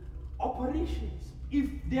undergirding operations. If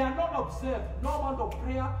they are not observed, no amount of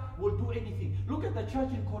prayer will do anything. Look at the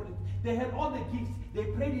church in Corinth. They had all the gifts. They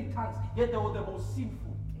prayed in tongues, yet they were the most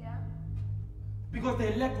sinful. Yeah. Because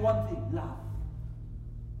they lacked one thing, love.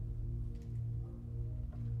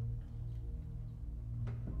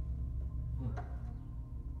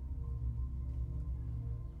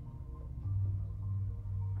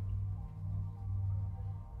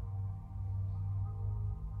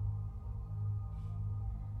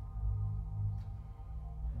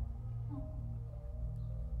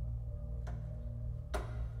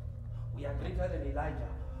 We are greater than Elijah.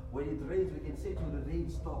 When it rains, we can say to the rain,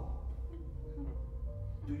 stop.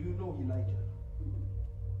 Do you know Elijah?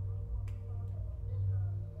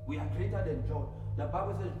 We are greater than John. The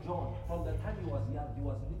Bible says John, from the time he was young, he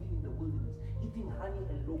was living in the wilderness, eating honey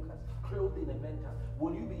and locusts, clothed in a mantle.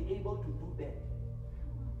 Will you be able to do that?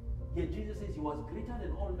 Yet Jesus says he was greater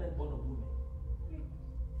than all men born of women.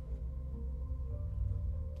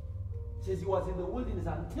 Says he was in the wilderness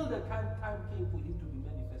until the time came for him to be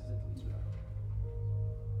manifested to Israel.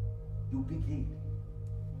 You big head.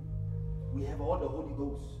 We have all the Holy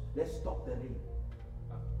Ghost. Let's stop the rain.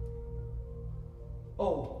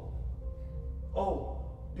 Oh,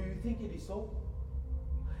 do you think it is so?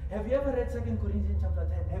 Have you ever read 2 Corinthians chapter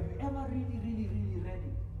 10? Have you ever really read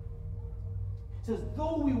it? It says,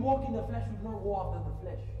 though we walk in the flesh, we do not war after the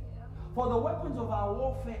flesh. For the weapons of our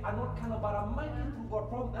warfare are not carnal, but are mighty through God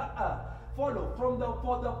for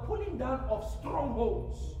the pulling down of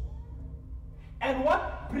strongholds. And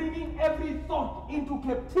what? Bringing every thought into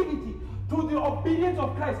captivity to the obedience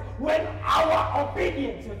of Christ when our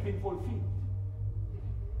obedience has been fulfilled.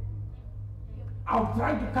 I'm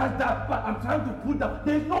trying to cast down, but I'm trying to pull down.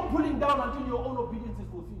 There's no pulling down until your own obedience is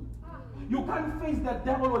fulfilled. You can't face the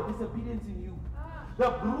devil or disobedience in you.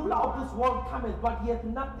 The ruler of this world cometh, but yet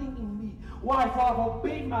nothing in me. Why? For I've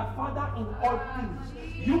obeyed my Father in all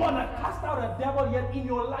things. You want to cast out a devil, yet in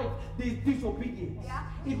your life there's disobedience.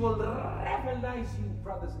 It will revelize you,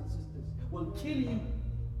 brothers and sisters. Will kill you.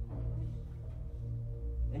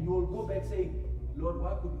 And you will go back saying, Lord,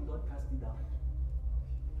 why could we not cast it out?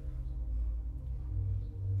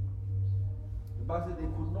 The Bible says they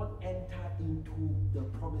could not enter into the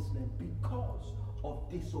promised land because of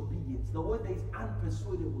disobedience. The word there is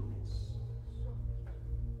unpersuadableness.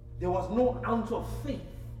 There was no ounce of faith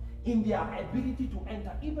in their ability to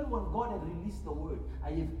enter. Even when God had released the word,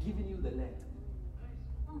 I have given you the land.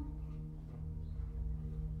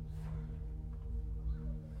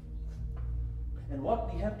 And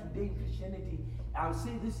what we have today in Christianity, I'll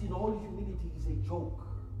say this in all humility, is a joke.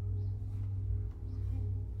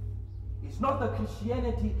 It's not the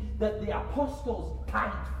Christianity that the apostles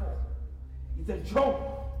died for. It's a joke.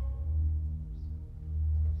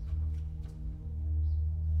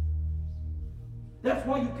 That's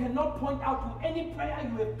why you cannot point out to any prayer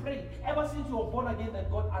you have prayed ever since you were born again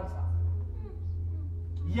that God answered.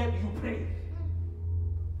 Yet you pray.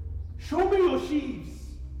 Show me your sheaves.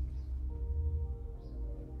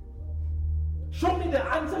 Show me the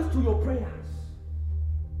answers to your prayers.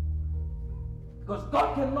 Because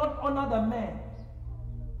God cannot honor the man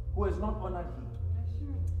who has not honored him.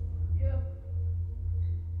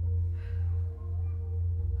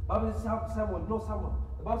 The Bible says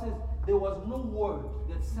the Bible says there was no word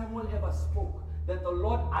that Samuel ever spoke that the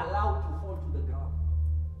Lord allowed to fall to the ground.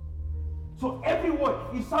 So every word,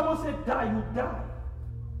 if someone said die, you die.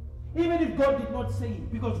 Even if God did not say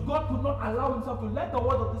it, because God could not allow himself to let the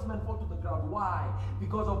word of this man fall to the ground. Why?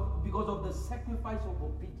 Because of the sacrifice of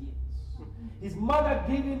obedience. His mother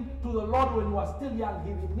gave him to the Lord when he was still young.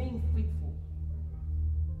 He remained faithful.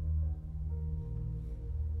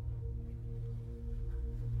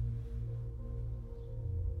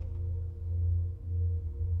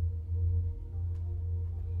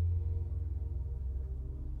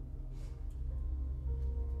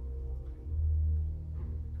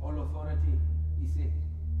 authority, he said,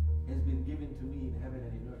 has been given to me in heaven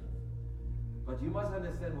and in earth. But you must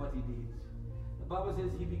understand what he did. The Bible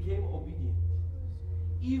says he became obedient,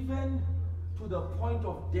 even to the point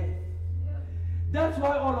of death. That's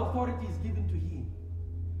why all authority is given to him.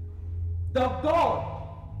 The God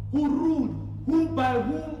who ruled, by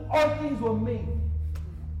whom all things were made,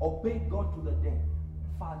 obeyed God to the death.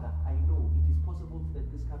 Father, I know it is possible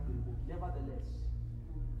that this can be removed. Nevertheless,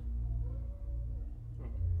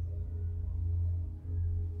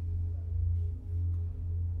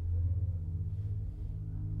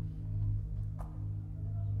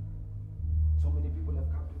 so many people have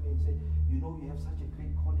come to me and said, you know, you have such a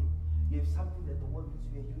great calling. You have something that the world needs to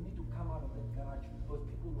hear. You need to come out of that garage because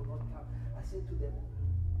people will not come. I said to them,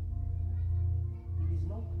 it is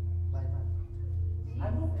not by man.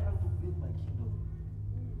 I'm not trying to build my kingdom.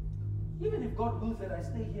 Even if God wills that I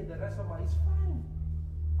stay here the rest of my life, it's fine.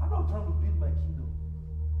 I'm not trying to build my kingdom.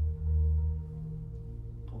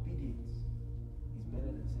 Obedience is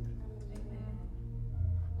better than sacrifice.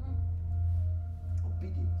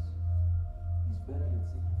 Obedience is better than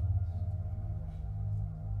sacrifice.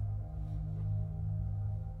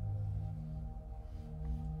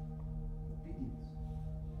 Obedience is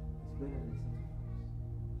better than sacrifice.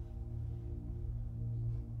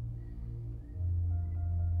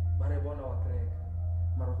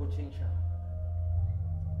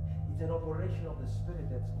 It's an operation of the Spirit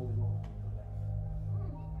that's going on in your life.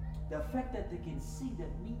 The fact that they can see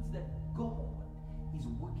that means that God is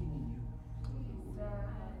working in you.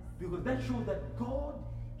 Because that shows that God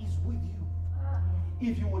is with you.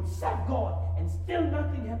 If you would serve God and still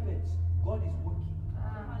nothing happens, God is working.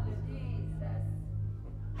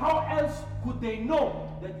 How else could they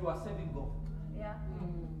know that you are serving God? Yeah.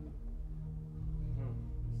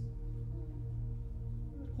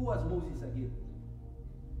 Who was Moses again?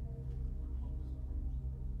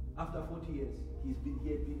 After 40 years, he had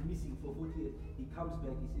been missing for 40 years. He comes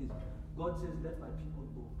back, he says, God says, let my people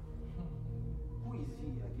go. Who is he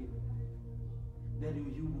again? That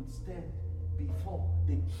you would stand before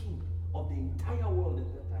the king of the entire world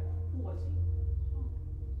at that time. Who was he?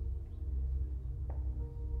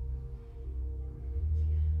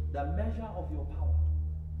 The measure of your power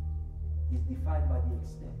is defined by the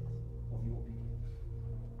extent of your obedience.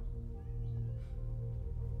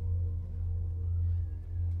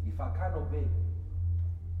 If I can't obey,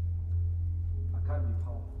 I can't be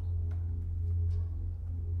powerful.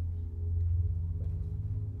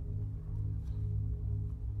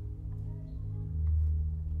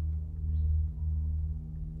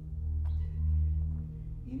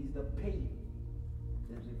 It is the pain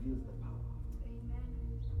that reveals the power. Amen.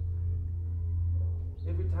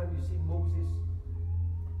 Every time you see Moses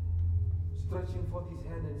stretching forth his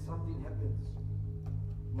hand and something happens,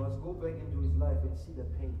 you must go back into his life and see the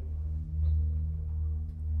pain.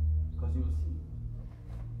 Because you will see.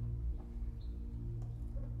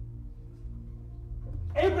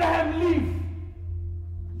 Abraham, leave.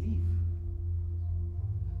 Leave.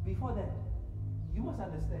 Before that, you must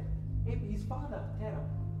understand, his father, Terah,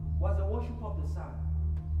 was a worshiper of the sun.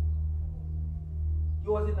 He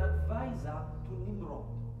was an advisor to Nimrod.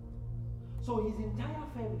 So his entire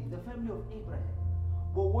family, the family of Abraham,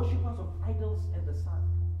 were worshippers of idols and the sun.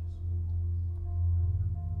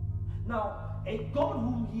 Now, a God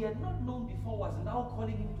whom he had not known before was now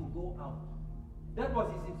calling him to go out. That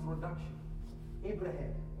was his introduction.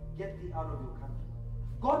 Abraham, get thee out of your country.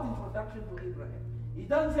 God's introduction to Abraham. He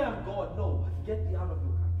doesn't say, I'm God. No, get thee out of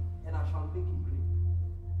your country, and I shall make you great.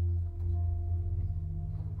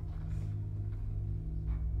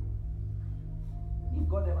 If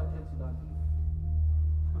God ever tells you that,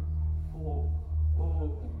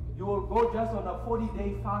 you will go just on a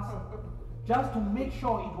 40-day fast just to make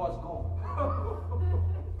sure it was gone.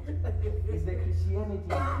 It's the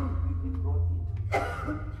Christianity we've been brought into.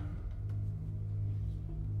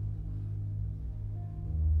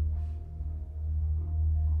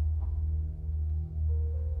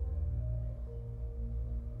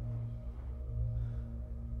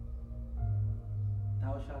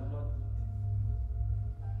 Thou shalt not eat.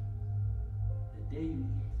 The day you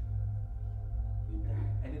eat, you die.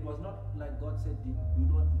 And it was not like God said, do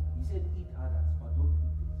not eat. He said, eat others, but don't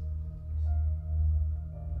eat this.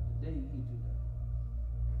 But the day you eat, you die.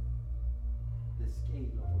 The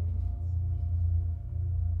scale of obedience.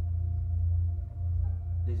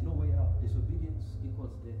 There's no way out. Disobedience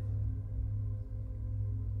equals death.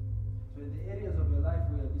 So in the areas of your life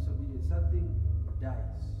where disobedience, something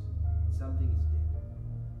dies, something is dead.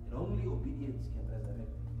 And only obedience can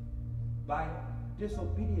resurrect it. By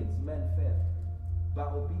disobedience, man fell. By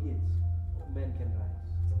obedience, man can rise.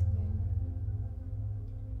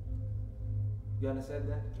 You understand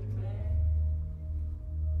that?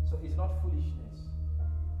 So it's not foolishness.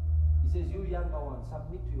 He says, you younger ones,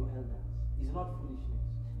 submit to your elders. It's not foolishness.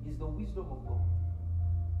 It's the wisdom of God.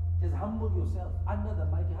 It says, humble yourself under the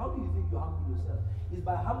mighty. How do you think you humble yourself? It's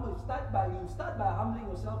by humble. Start by humbling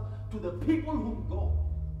yourself to the people whom God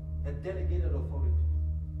had delegated authority.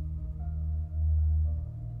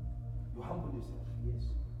 You humble yourself. Yes.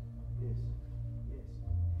 Yes. Yes.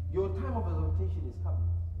 Your time of exaltation is coming.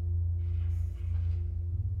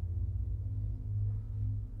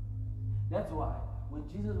 That's why when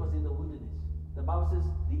Jesus was in the wilderness, the Bible says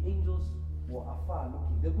the angels were afar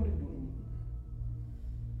looking. They couldn't do anything.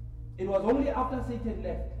 It was only after Satan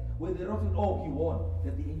left, when they wrote it, oh, he won,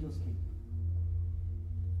 that the angels came.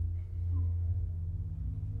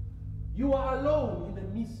 You are alone in the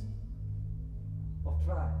midst of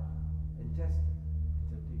trial and testing and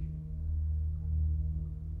temptation.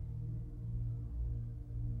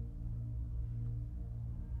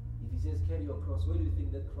 If he says carry your cross, where do you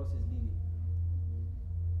think that cross is leading?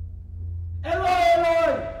 Eloi,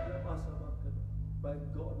 Eloi! My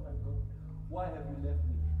God, why have you left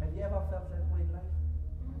me? Have you ever felt that way in life?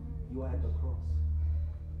 You are at the cross.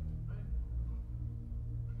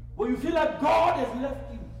 When you feel like God has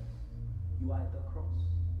left you, you are at the cross.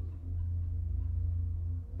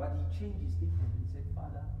 But he changed his statement and said,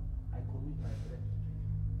 Father, I commit my breath to you.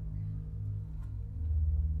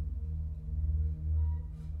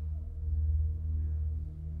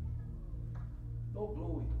 No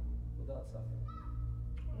glory without suffering.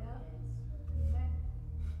 Yeah. Amen.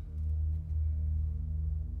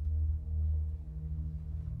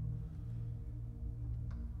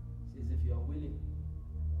 Says if you are willing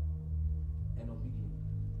and obedient,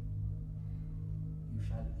 you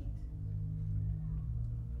shall eat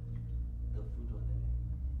the fruit of the land,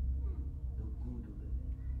 the good of the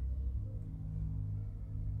land.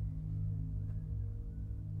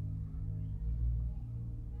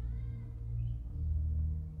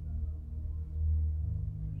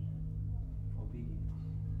 Obedience.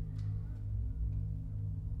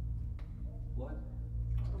 What?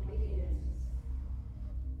 Obedience.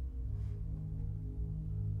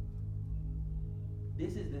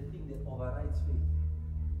 This is the thing that overrides faith.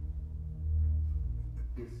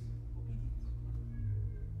 This obedience.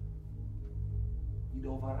 It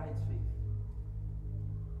overrides faith.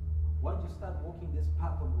 Once you start walking this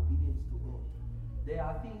path of obedience to God, there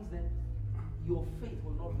are things that your faith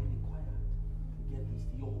will not be required to get this.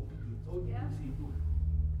 Your obedience. All you do, you do.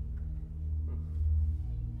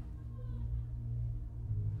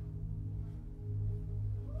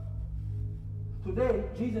 Today,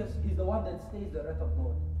 Jesus is the one that stays the wrath of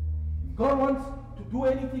God. If God wants to do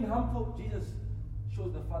anything harmful, Jesus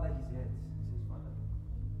shows the Father his hands. He says, Father, his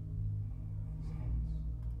hands.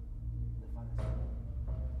 The Father says,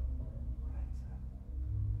 right side.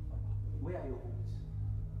 Where are your hopes?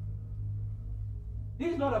 This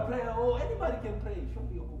is not a prayer, oh, anybody can pray. Show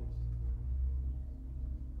me your hopes.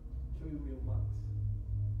 Show me your marks.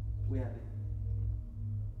 Where are they?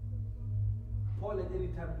 Paul at any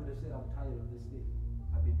time could have said, I'm tired of this thing.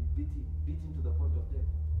 I've been beaten to the point of death.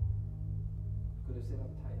 He could have said,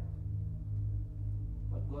 I'm tired.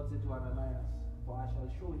 But God said to Ananias, for I shall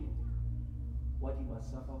show him what he must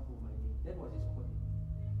suffer for my name. That was his calling.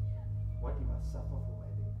 What he must suffer for my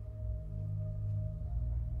name.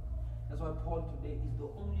 That's why Paul today is the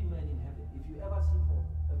only man in heaven. If you ever see Paul,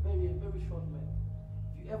 a very short man,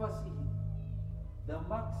 if you ever see him, the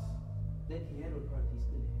marks that he had on earth, he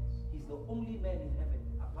still has. He's the only man in heaven,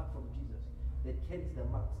 apart from Jesus, that carries the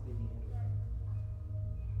marks that he had on earth.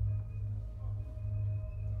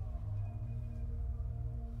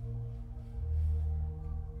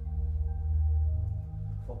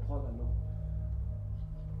 For Paul alone.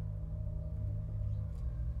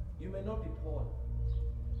 You may not be Paul,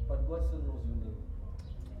 but God still knows your name.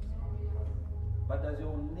 But does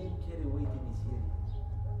your name carry weight in his hearing?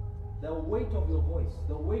 The weight of your voice,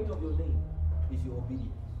 the weight of your name is your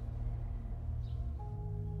obedience.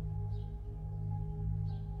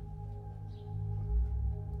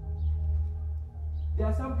 There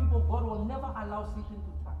are some people God will never allow Satan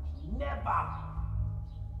to touch. Never.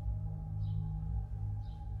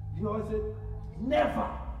 You know what I said? Never.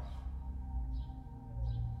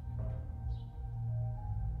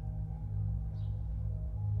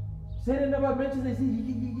 Satan never mentions it.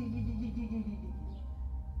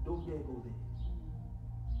 Don't dare go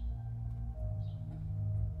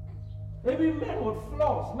there. Every man with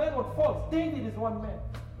flaws, man with faults. David is one man.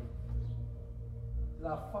 I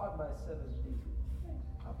found my servant David,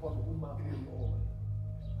 upon whom I put all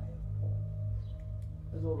I have poured.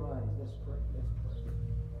 Let's all rise. Let's pray. Let's pray.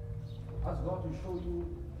 Ask God to show you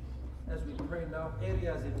as we pray now,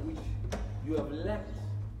 areas in which you have lacked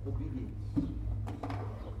obedience.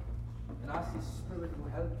 And ask His Spirit to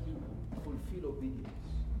help you fulfill obedience.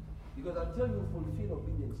 Because until you fulfill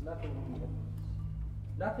obedience, nothing really happens.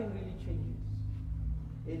 Nothing really changes.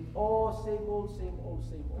 It's all same old, same old,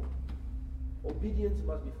 same old. Obedience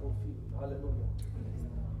must be fulfilled. Hallelujah.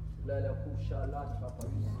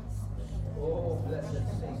 Oh, blessed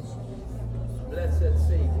Savior. Blessed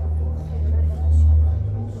Savior.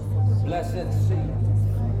 Blessed Savior.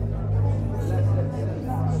 Blessed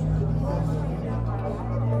Savior.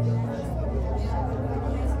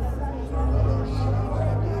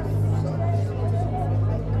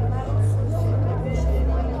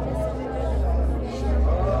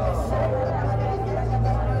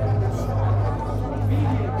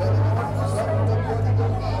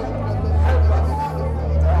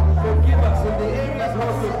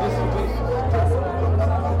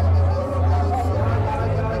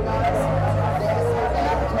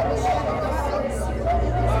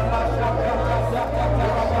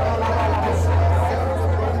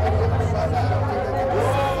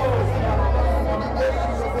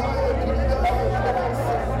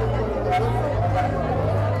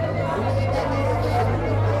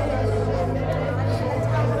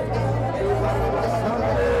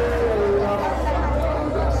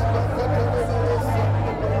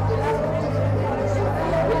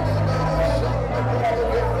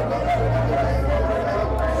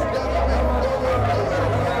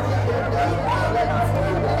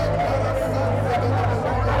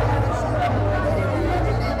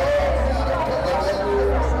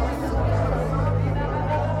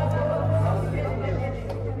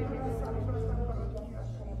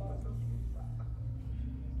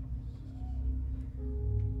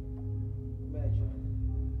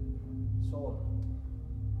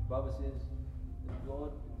 Bible says that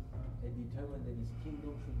God had determined that His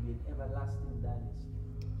kingdom should be an everlasting dynasty.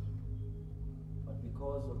 But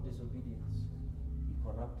because of disobedience, He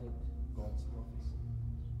corrupted God's prophecy.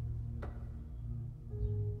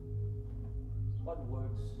 What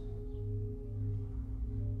words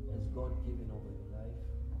has God given over your life,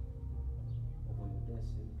 over your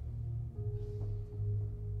destiny?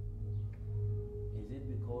 Is it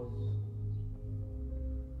because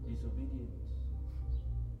disobedience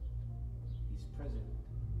is present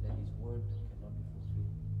that His word cannot be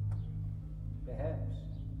fulfilled? Perhaps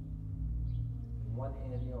in one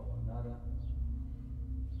area or another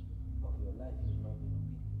of your life you have not been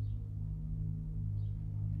obedient.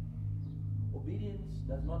 Obedience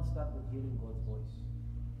does not start with hearing God's voice.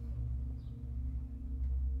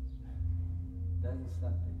 Doesn't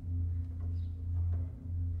start there.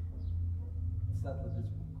 It starts with this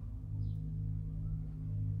book.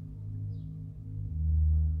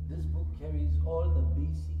 This book carries all the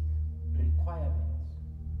basic requirements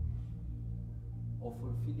of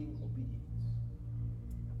fulfilling obedience.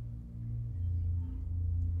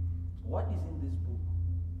 What is in this book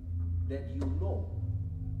that you know,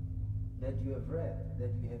 that you have read,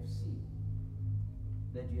 that you have seen,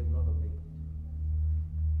 that you have not obeyed?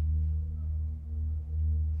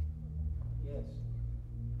 Yes.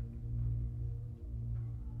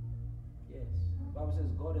 Yes. The Bible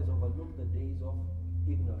says God has overlooked the days of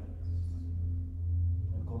ignorance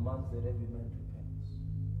and commands that every man repents.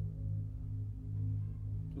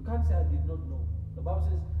 You can't say I did not know. The Bible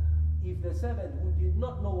says if the servant who did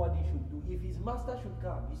not know what he should do, if his master should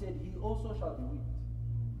come, he said he also shall be whipped.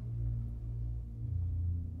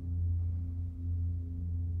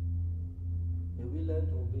 May we learn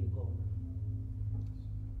to obey God.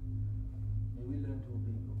 May we learn to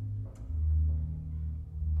obey God.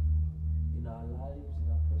 In our lives, in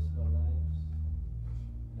our personal lives,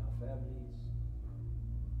 in our families,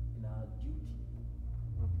 in our duty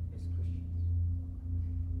as Christians.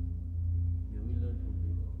 May we learn to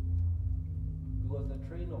obey God. Because the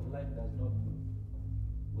train of life does not move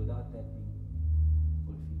without that being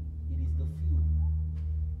fulfilled. It is the fuel.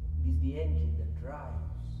 It is the engine that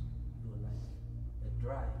drives your life, that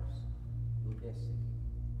drives your destiny.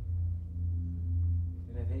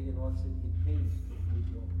 And Hagin once said, it pays to obey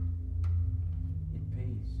God. It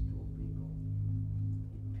pays to obey God.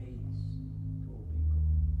 It pays to obey God.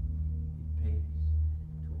 It pays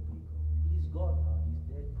to obey God. He's God now. He's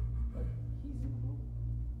dead. But He's in glory.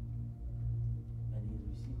 And He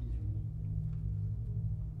received His reward.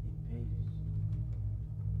 It pays.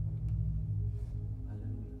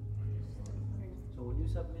 Hallelujah. So when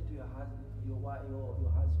you submit to your husband, your wife, your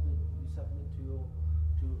husband, you submit to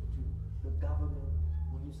the government.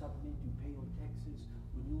 When you submit, you pay your taxes.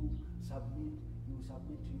 When you submit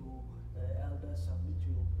to your elders, submit to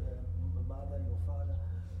your mother, your father.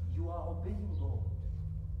 You are obeying God.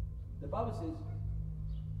 The Bible says,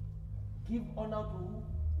 give honor to who?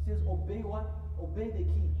 It says, obey what? Obey the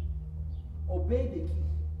king. Obey the king.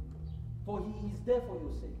 For he is there for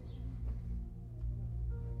your sake.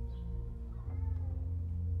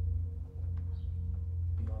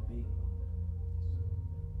 You are obeying God.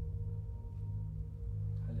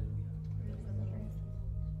 Hallelujah.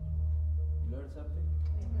 You learned something?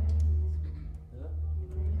 Yeah? Let's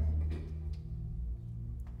pray.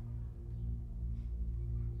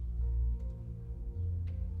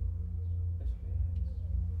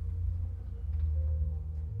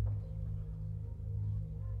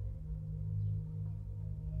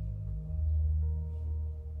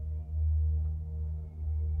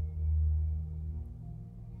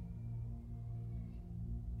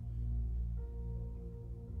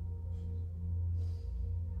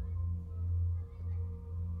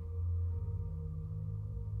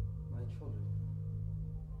 My children,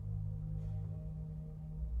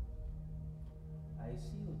 I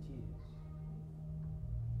see your tears.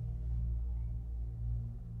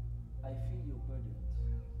 I feel your burdens.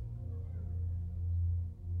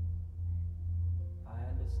 I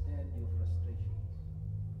understand your frustrations.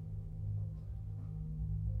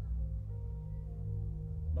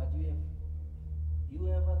 But you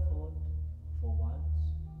ever thought for once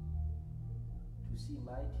to see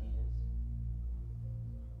my tears,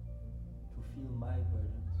 to feel my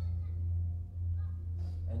burdens,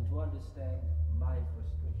 and to understand my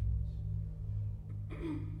frustrations?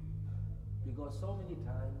 Because so many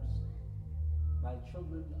times my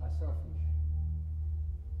children are selfish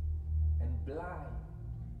and blind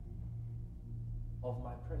of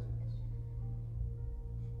my presence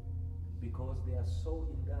because they are so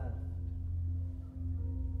engulfed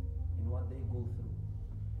in what they go through,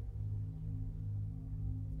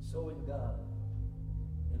 so engulfed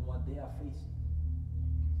in what they are facing,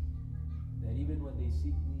 that even when they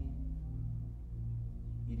seek me,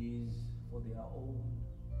 it is for their own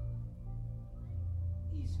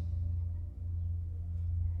ease.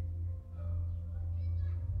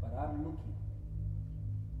 But I'm looking,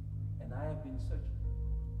 and I have been searching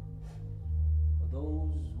for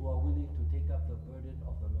those who are willing to take up the burden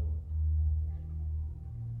of the Lord.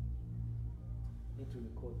 I need to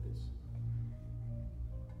record this.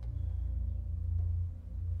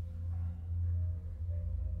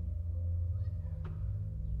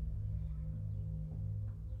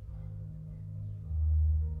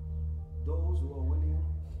 Those who are willing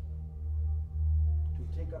to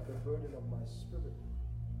take up the burden of my spirit,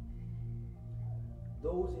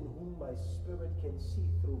 those in whom my spirit can see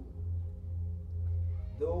through,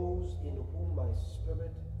 those in whom my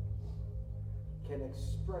spirit can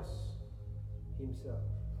express himself.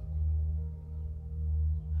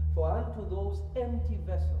 For unto those empty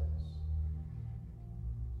vessels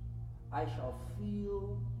I shall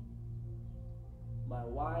fill my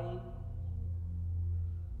wine,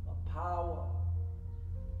 my power,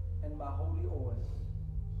 and my holy oil.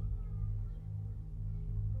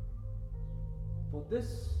 For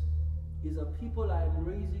this is a people I am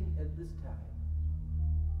raising at this time.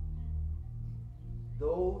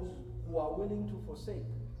 Those who are willing to forsake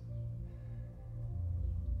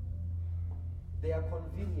their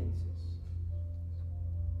conveniences.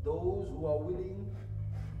 Those who are willing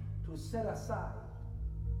to set aside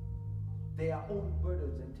their own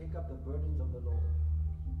burdens and take up the burdens of the Lord.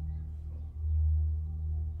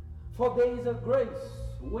 For there is a grace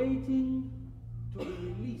waiting to be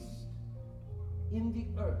released in the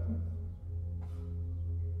earth.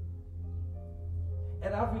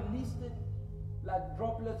 And I've released it like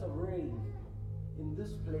droplets of rain in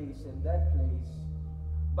this place and that place.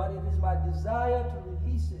 But it is my desire to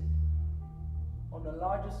release it on a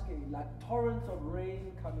larger scale, like torrents of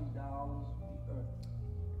rain coming down the earth.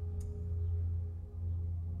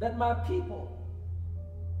 That my people,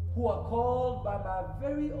 who are called by my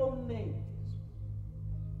very own name,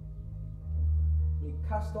 may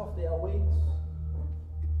cast off their weights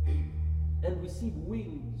and receive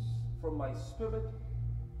wings from my spirit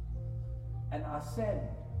and ascend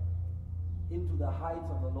into the heights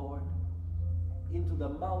of the Lord, into the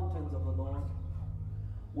mountains of the Lord,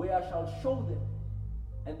 where I shall show them,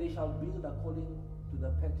 and they shall build according to the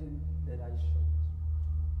pattern that I showed.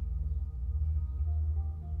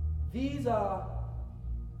 These are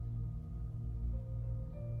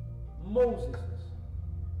Moses.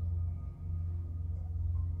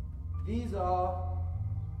 These are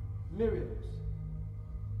Miriam's.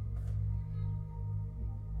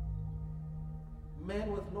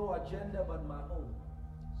 Men with no agenda but my own.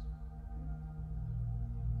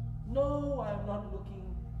 No, I am not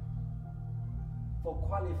looking for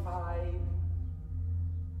qualified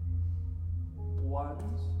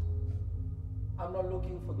ones. I'm not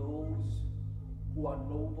looking for those who are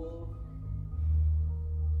noble.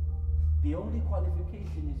 The only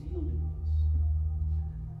qualification is yieldedness,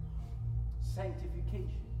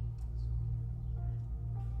 sanctification,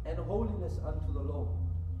 and holiness unto the Lord.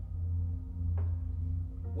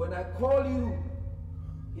 When I call you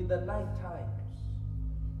in the night times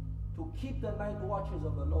to keep the night watches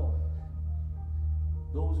of the Lord,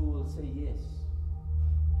 those who will say yes,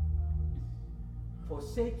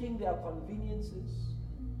 forsaking their conveniences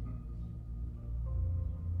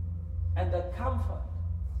and the comfort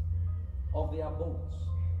of their boats,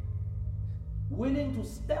 willing to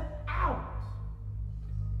step out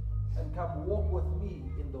and come walk with me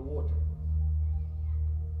in the water.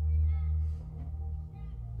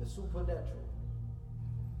 The supernatural.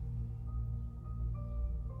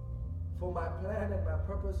 For my plan and my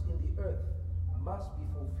purpose in the earth must be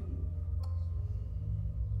fulfilled.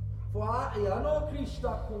 For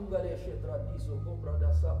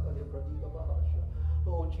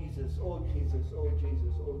oh Jesus, oh Jesus, oh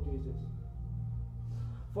Jesus, oh Jesus.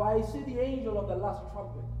 For I see the angel of the last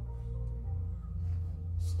trumpet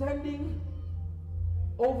standing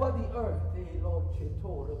over the earth.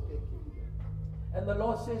 And the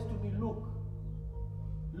Lord says to me, look,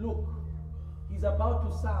 look, he's about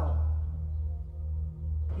to sound.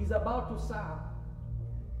 He's about to sound.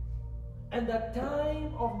 And the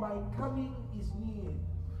time of my coming is near.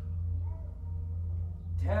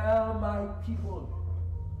 Tell my people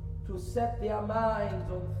to set their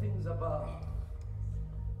minds on things above.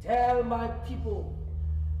 Tell my people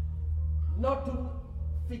not to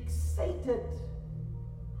fixate it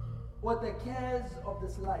with the cares of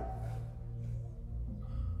this life.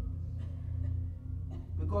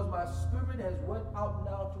 Because my spirit has went out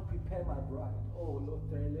now to prepare my bride. Oh Lord,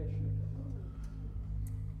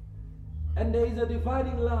 and there is a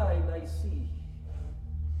dividing line I see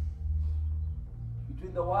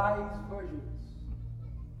between the wise virgins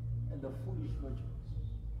and the foolish virgins.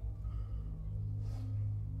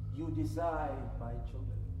 You decide, my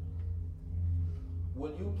children.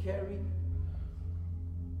 Will you carry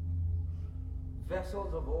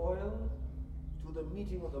vessels of oil to the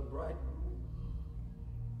meeting of the bridegroom?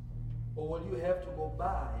 Or will you have to go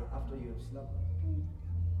by after you have slumbered?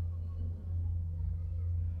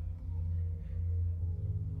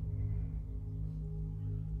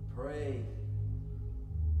 Pray.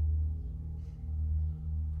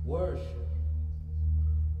 Worship.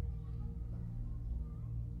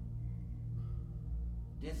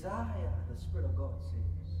 Desire, the Spirit of God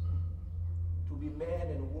says, to be man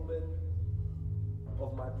and woman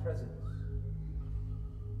of my presence.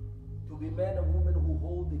 To be men and women who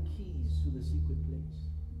hold the keys to the secret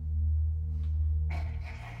place.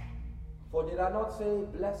 For did I not say,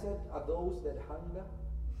 blessed are those that hunger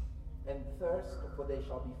and thirst, for they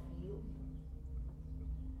shall be filled?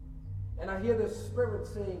 And I hear the Spirit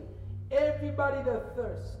saying, everybody that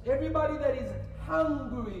thirsts, everybody that is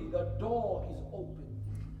hungry, the door is open.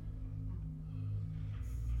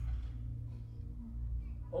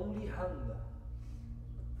 Only hunger,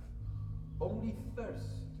 only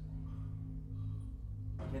thirst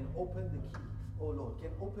can open the key, oh Lord,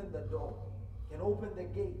 can open the door, can open the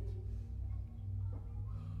gate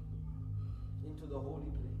into the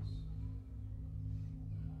holy place.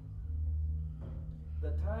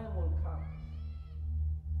 The time will come,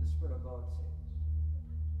 the Spirit of God says,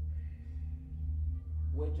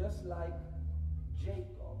 where just like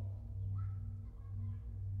Jacob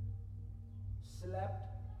slept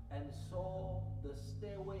and saw the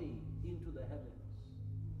stairway into the heavens,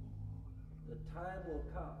 the time will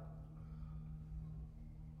come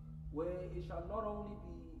where it shall not only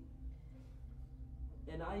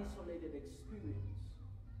be an isolated experience,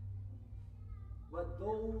 but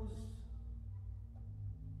those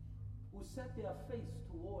who set their face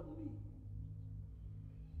toward me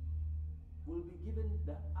will be given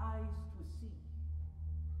the eyes to see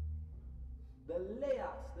the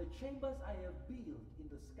layers, the chambers I have built in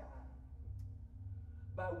the sky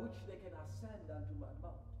by which they can ascend unto my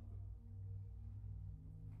mountain.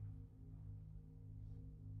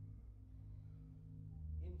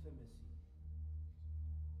 Intimacy.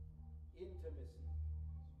 Intimacy.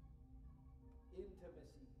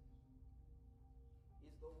 Intimacy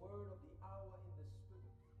is the word of the hour in the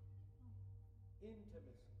Spirit.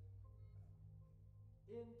 Intimacy.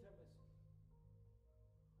 Intimacy.